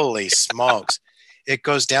tree. holy smokes. It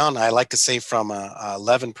goes down, I like to say, from a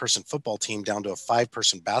 11-person football team down to a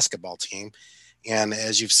 5-person basketball team. And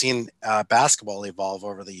as you've seen basketball evolve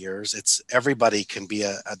over the years, it's everybody can be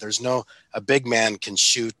there's no, a big man can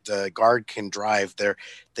shoot, the guard can drive.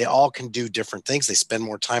 They all can do different things. They spend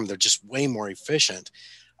more time. They're just way more efficient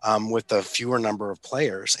with a fewer number of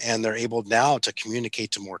players, and they're able now to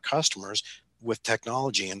communicate to more customers with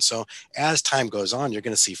technology. And so as time goes on, you're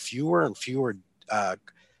going to see fewer and fewer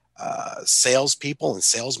uh, salespeople and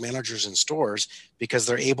sales managers in stores because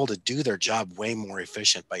they're able to do their job way more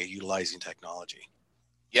efficient by utilizing technology.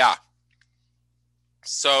 Yeah.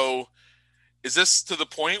 So is this to the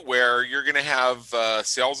point where you're going to have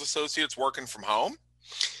sales associates working from home?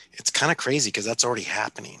 It's kind of crazy because that's already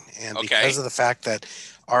happening, and because Okay. of the fact that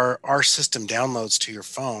our system downloads to your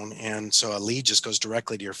phone, and so a lead just goes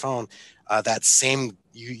directly to your phone. That same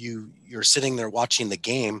you're sitting there watching the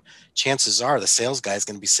game. Chances are the sales guy is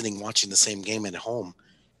going to be sitting watching the same game at home,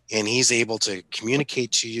 and he's able to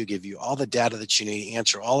communicate to you, give you all the data that you need,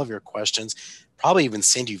 answer all of your questions, probably even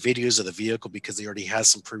send you videos of the vehicle because he already has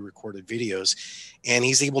some pre-recorded videos, and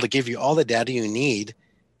he's able to give you all the data you need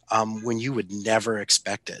when you would never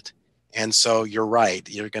expect it. And so you're right.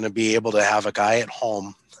 You're going to be able to have a guy at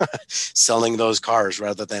home selling those cars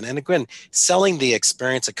rather than, and again, selling the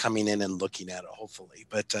experience of coming in and looking at it, hopefully.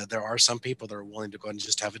 But there are some people that are willing to go and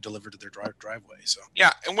just have it delivered to their driveway. So,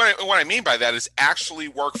 Yeah, and what I mean by that is actually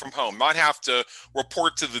work from home, not have to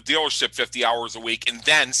report to the dealership 50 hours a week and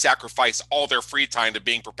then sacrifice all their free time to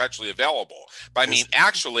being perpetually available. But I mean, yes,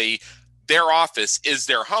 actually, their office is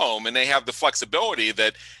their home, and they have the flexibility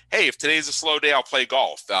that, hey, if today's a slow day, I'll play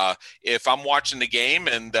golf. If I'm watching the game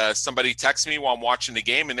and somebody texts me while I'm watching the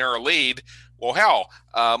game and they're a lead, well, hell,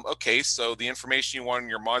 okay, so the information you want in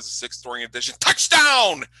your Mazda 6 Touring Edition,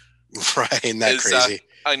 touchdown, right. Isn't that is crazy?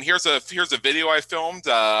 and here's a video I filmed.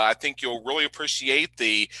 I think you'll really appreciate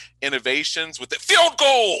the innovations with the field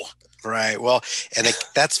goal. Right. Well, and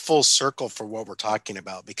that's full circle for what we're talking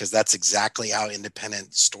about because that's exactly how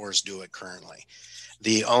independent stores do it currently.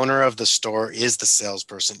 The owner of the store is the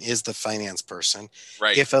salesperson, is the finance person.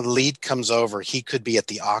 Right. If a lead comes over, he could be at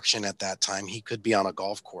the auction at that time. He could be on a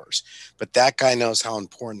golf course, but that guy knows how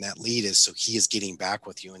important that lead is. So he is getting back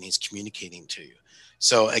with you and he's communicating to you.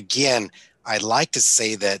 So again, I'd like to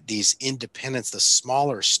say that these independents, the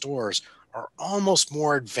smaller stores, are almost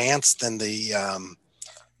more advanced than the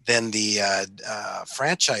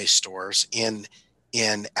franchise stores in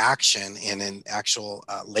action and in actual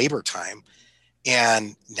labor time.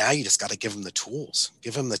 And now you just got to give them the tools,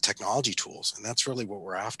 give them the technology tools, and that's really what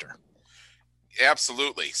we're after.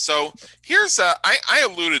 Absolutely. So here's I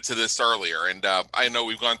alluded to this earlier, and I know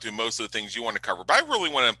we've gone through most of the things you want to cover, but I really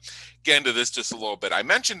want to get into this just a little bit. I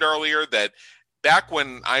mentioned earlier that back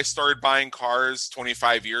when I started buying cars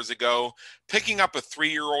 25 years ago, picking up a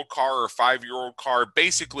 3-year-old car or a 5-year-old car,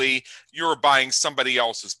 basically you were buying somebody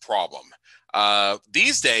else's problem.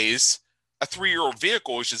 These days, a 3-year-old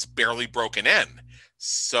vehicle is just barely broken in.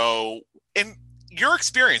 So, in your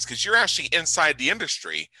experience, because you're actually inside the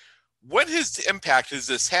industry, what impact has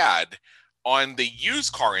this had on the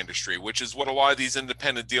used car industry, which is what a lot of these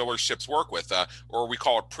independent dealerships work with, or we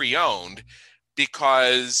call it pre-owned,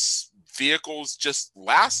 because vehicles just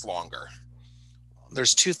last longer?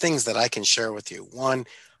 There's two things that I can share with you. One,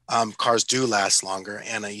 Cars do last longer,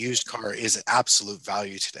 and a used car is absolute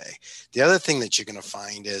value today. The other thing that you're going to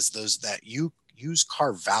find is those that you used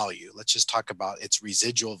car value. Let's just talk about its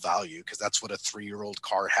residual value, because that's what a 3-year-old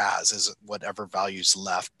car has, is whatever value's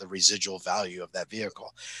left, the residual value of that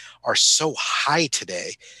vehicle are so high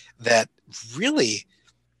today that really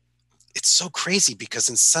it's so crazy, because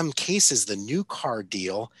in some cases the new car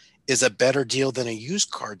deal is a better deal than a used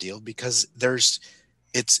car deal, because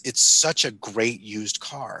it's such a great used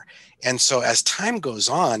car. And so as time goes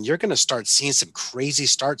on, you're going to start seeing some crazy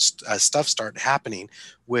stuff start happening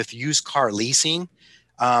with used car leasing.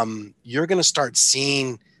 You're going to start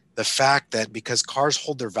seeing the fact that because cars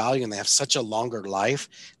hold their value and they have such a longer life,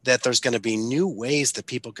 that there's going to be new ways that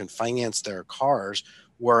people can finance their cars,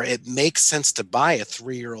 where it makes sense to buy a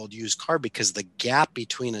 3-year-old used car, because the gap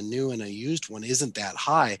between a new and a used one isn't that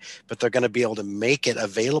high, but they're going to be able to make it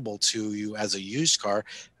available to you as a used car.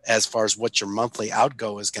 As far as what your monthly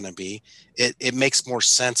outgo is going to be, it makes more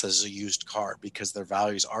sense as a used car, because their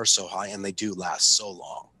values are so high and they do last so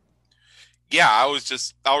long. Yeah, I was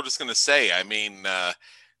just gonna say, I mean,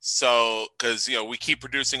 so because we keep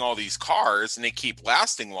producing all these cars and they keep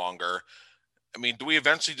lasting longer. I mean, do we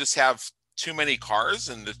eventually just have too many cars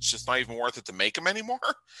and it's just not even worth it to make them anymore?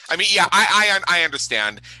 I mean, yeah, I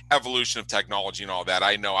understand evolution of technology and all that.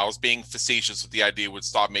 I know I was being facetious with the idea would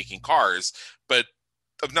stop making cars, but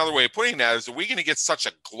another way of putting that is, are we going to get such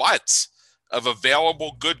a glut of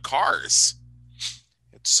available good cars?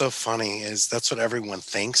 It's so funny, is that's what everyone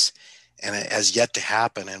thinks, and it has yet to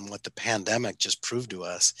happen. And what the pandemic just proved to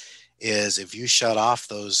us is, if you shut off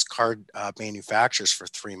those car manufacturers for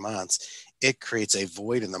 3 months, it creates a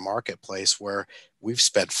void in the marketplace where we've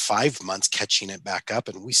spent 5 months catching it back up,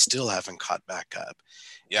 and we still haven't caught back up.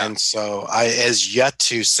 Yeah. And so I as yet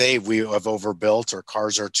to say we have overbuilt or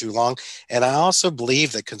cars are too long. And I also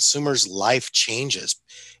believe that consumers' life changes.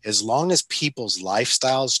 As long as people's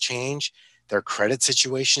lifestyles change, their credit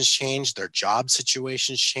situations change, their job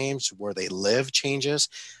situations change, where they live changes.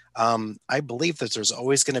 I believe that there's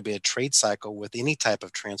always going to be a trade cycle with any type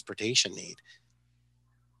of transportation need.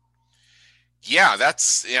 Yeah,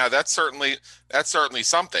 that's certainly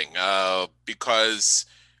something. Because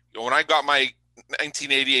when I got my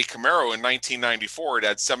 1988 Camaro in 1994, it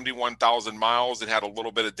had 71,000 miles. It had a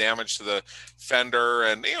little bit of damage to the fender,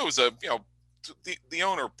 and it was the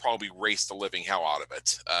owner probably raced the living hell out of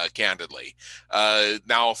it, candidly.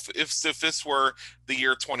 Now, if this were the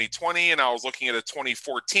year 2020 and I was looking at a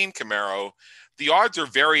 2014 Camaro, the odds are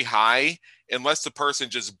very high, unless the person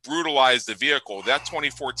just brutalized the vehicle. That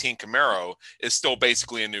 2014 Camaro is still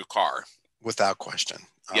basically a new car. Without question.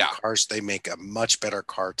 Yeah. Cars, they make a much better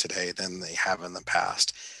car today than they have in the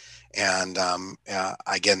past. And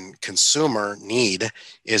again, consumer need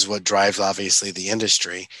is what drives obviously the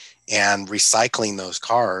industry, and recycling those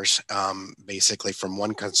cars, basically from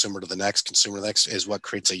one consumer to the next consumer to the next, is what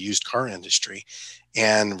creates a used car industry.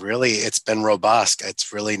 And really, it's been robust.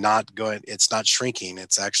 It's really not going. It's not shrinking.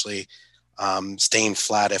 It's actually staying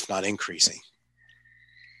flat, if not increasing.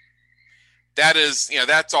 That is,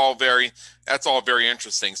 that's all very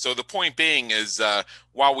interesting. So the point being is,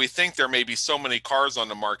 while we think there may be so many cars on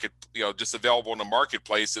the market, just available in the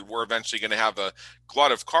marketplace, that we're eventually going to have a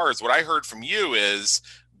glut of cars. What I heard from you is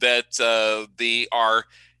that the our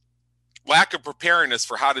lack of preparedness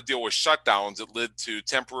for how to deal with shutdowns that led to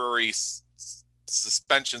temporary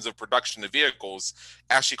suspensions of production of vehicles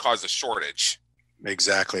actually caused a shortage.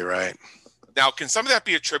 Exactly right. Now, can some of that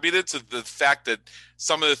be attributed to the fact that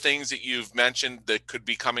some of the things that you've mentioned that could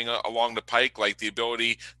be coming along the pike, like the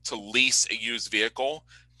ability to lease a used vehicle,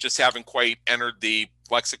 just haven't quite entered the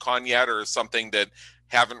lexicon yet, or something that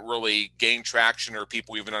haven't really gained traction or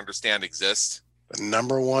people even understand exists? The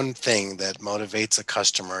number one thing that motivates a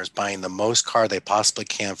customer is buying the most car they possibly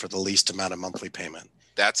can for the least amount of monthly payment.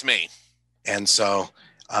 That's me. And so,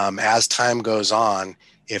 as time goes on,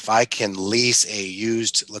 if I can lease a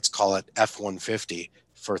used, let's call it F-150,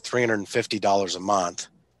 for $350 a month,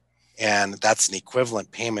 and that's an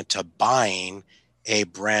equivalent payment to buying a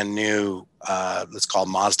brand new, let's call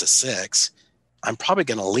Mazda 6, I'm probably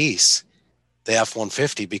going to lease the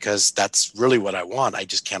F-150, because that's really what I want. I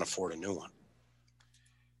just can't afford a new one.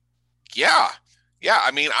 Yeah. Yeah,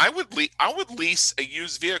 I mean, I would lease a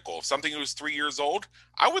used vehicle. If something that was 3 years old,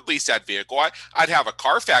 I would lease that vehicle. I'd have a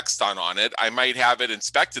Carfax done on it. I might have it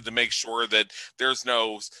inspected to make sure that there's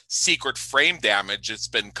no secret frame damage. It's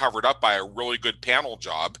been covered up by a really good panel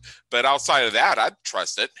job. But outside of that, I'd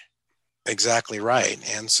trust it. Exactly right.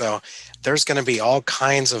 And so there's going to be all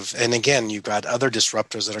kinds of, and again, you've got other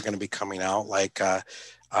disruptors that are going to be coming out, like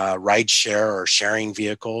ride share or sharing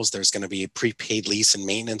vehicles. There's going to be prepaid lease and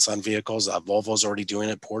maintenance on vehicles. Volvo's already doing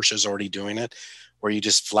it. Porsche's already doing it, where you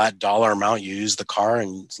just flat dollar amount, you use the car,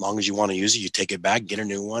 and as long as you want to use it, you take it back, get a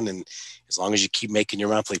new one. And as long as you keep making your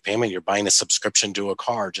monthly payment, you're buying a subscription to a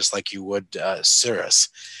car, just like you would Cirrus.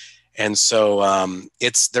 And so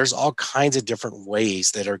it's there's all kinds of different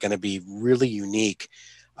ways that are going to be really unique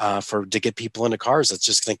for to get people into cars. It's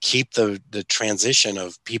just going to keep the transition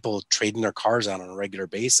of people trading their cars out on a regular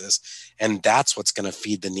basis, and that's what's going to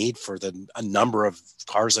feed the need for the a number of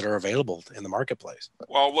cars that are available in the marketplace.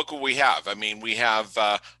 Well, look what we have. I mean, we have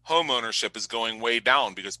home ownership is going way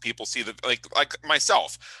down because people see that, like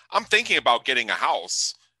myself, I'm thinking about getting a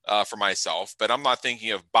house for myself, but I'm not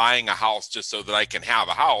thinking of buying a house just so that I can have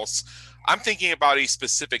a house. I'm thinking about a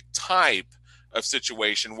specific type of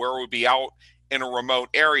situation where it would be out in a remote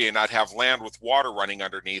area and I'd have land with water running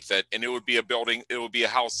underneath it, and it would be a building, it would be a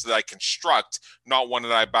house that I construct, not one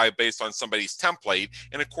that I buy based on somebody's template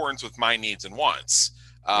in accordance with my needs and wants.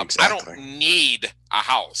 I don't Exactly. need a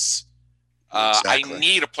house. I Exactly.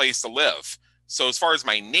 need a place to live. So as far as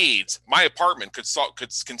my needs, my apartment could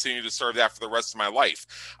continue to serve that for the rest of my life.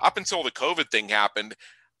 Up until the COVID thing happened,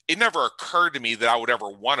 it never occurred to me that I would ever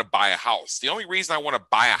want to buy a house. The only reason I want to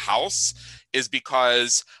buy a house is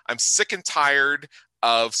because I'm sick and tired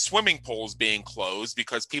of swimming pools being closed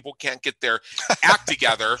because people can't get their act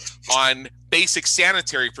together on basic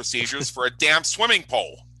sanitary procedures for a damn swimming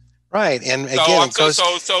pool. Right. And So again, I'm it goes.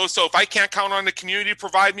 so if I can't count on the community to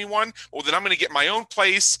provide me one, well then I'm going to get my own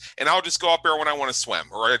place and I'll just go up there when I want to swim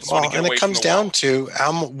or I just want to Well, get and it away from comes the down world. to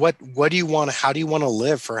what do you want? How do you want to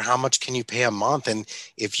live? For how much can you pay a month? And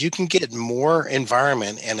if you can get more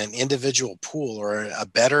environment and an individual pool or a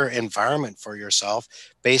better environment for yourself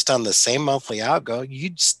based on the same monthly outgo,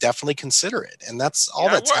 you definitely consider it. And that's all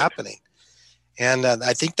Yeah, I that's would. happening. And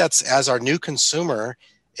I think that's as our new consumer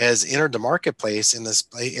has entered the marketplace in this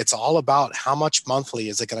play, it's all about how much monthly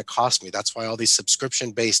is it going to cost me. That's why all these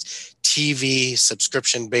subscription based TV,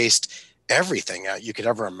 subscription based everything you could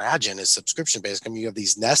ever imagine is subscription based. I mean, you have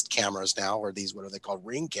these Nest cameras now, or these what are they called,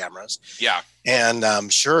 Ring cameras, Yeah, and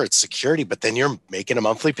sure, it's security, but then you're making a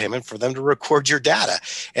monthly payment for them to record your data.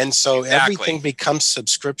 And so exactly. everything becomes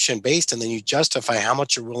subscription based, and then you justify how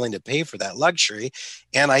much you're willing to pay for that luxury.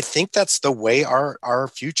 And I think that's the way our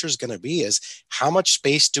future is going to be, is how much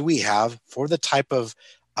space do we have for the type of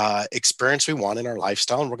experience we want in our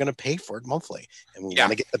lifestyle, and we're going to pay for it monthly. And we want Yeah.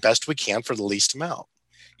 to get the best we can for the least amount.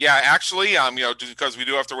 Yeah, actually, just because we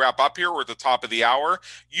do have to wrap up here, we're at the top of the hour.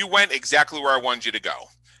 You went exactly where I wanted you to go,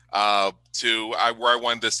 where I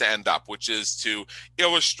wanted this to end up, which is to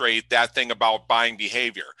illustrate that thing about buying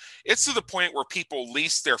behavior. It's to the point where people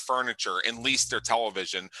lease their furniture and lease their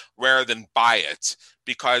television rather than buy it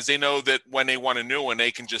because they know that when they want a new one, they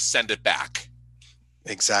can just send it back.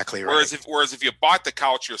 Exactly right. Whereas if you bought the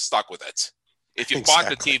couch, you're stuck with it. If you bought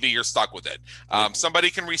the Exactly. TV, you're stuck with it. Somebody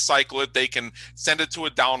can recycle it. They can send it to a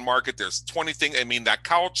down market. There's 20 things. I mean, that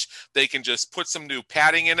couch, they can just put some new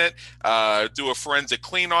padding in it, do a forensic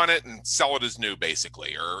clean on it, and sell it as new,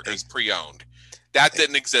 basically, or as pre-owned. That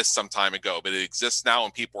didn't exist some time ago, but it exists now,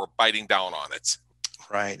 and people are biting down on it.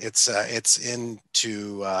 Right. It's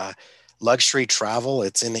into luxury travel.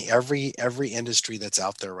 It's in every industry that's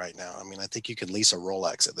out there right now. I mean, I think you can lease a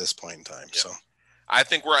Rolex at this point in time. Yeah. So, I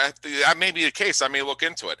think that may be the case. I may look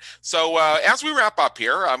into it. So as we wrap up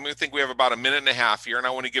here, I'm going to think we have about a minute and a half here, and I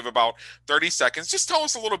want to give about 30 seconds. Just tell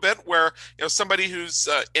us a little bit where somebody who's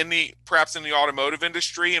perhaps in the automotive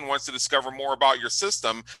industry and wants to discover more about your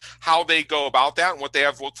system, how they go about that, and what they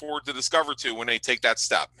have to look forward to discover to when they take that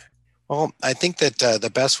step. well, I think that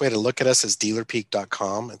the best way to look at us is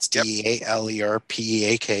dealerpeak.com. It's Yep,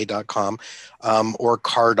 DEALERPEAK.com, or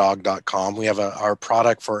cardog.com. We have our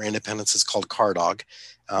product for independence is called Cardog,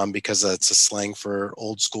 because it's a slang for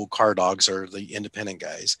old school car dogs or the independent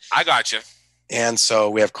guys. I got you. And so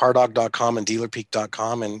we have cardog.com and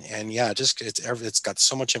dealerpeak.com, and yeah, just it's got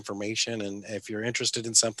so much information. And if you're interested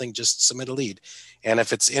in something, just submit a lead. And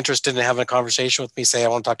if it's interested in having a conversation with me, say I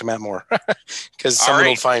want to talk to Matt Moore, because All someone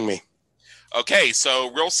will right. find me. Okay,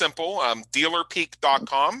 so real simple,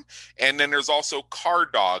 dealerpeak.com, and then there's also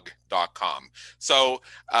cardog.com. So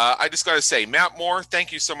I just got to say, Matt Moore,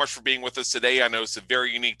 thank you so much for being with us today. I know it's a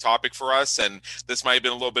very unique topic for us, and this might have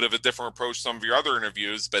been a little bit of a different approach to some of your other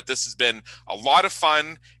interviews, but this has been a lot of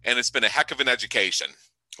fun, and it's been a heck of an education.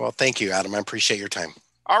 Well, thank you, Adam. I appreciate your time.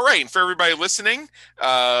 All right. And for everybody listening,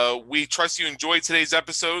 we trust you enjoyed today's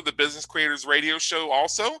episode of the Business Creators Radio Show.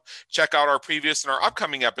 Also, check out our previous and our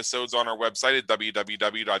upcoming episodes on our website at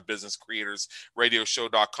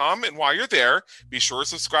www.businesscreatorsradioshow.com. And while you're there, be sure to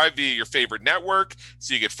subscribe via your favorite network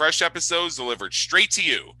so you get fresh episodes delivered straight to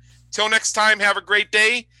you. Till next time, have a great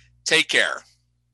day. Take care.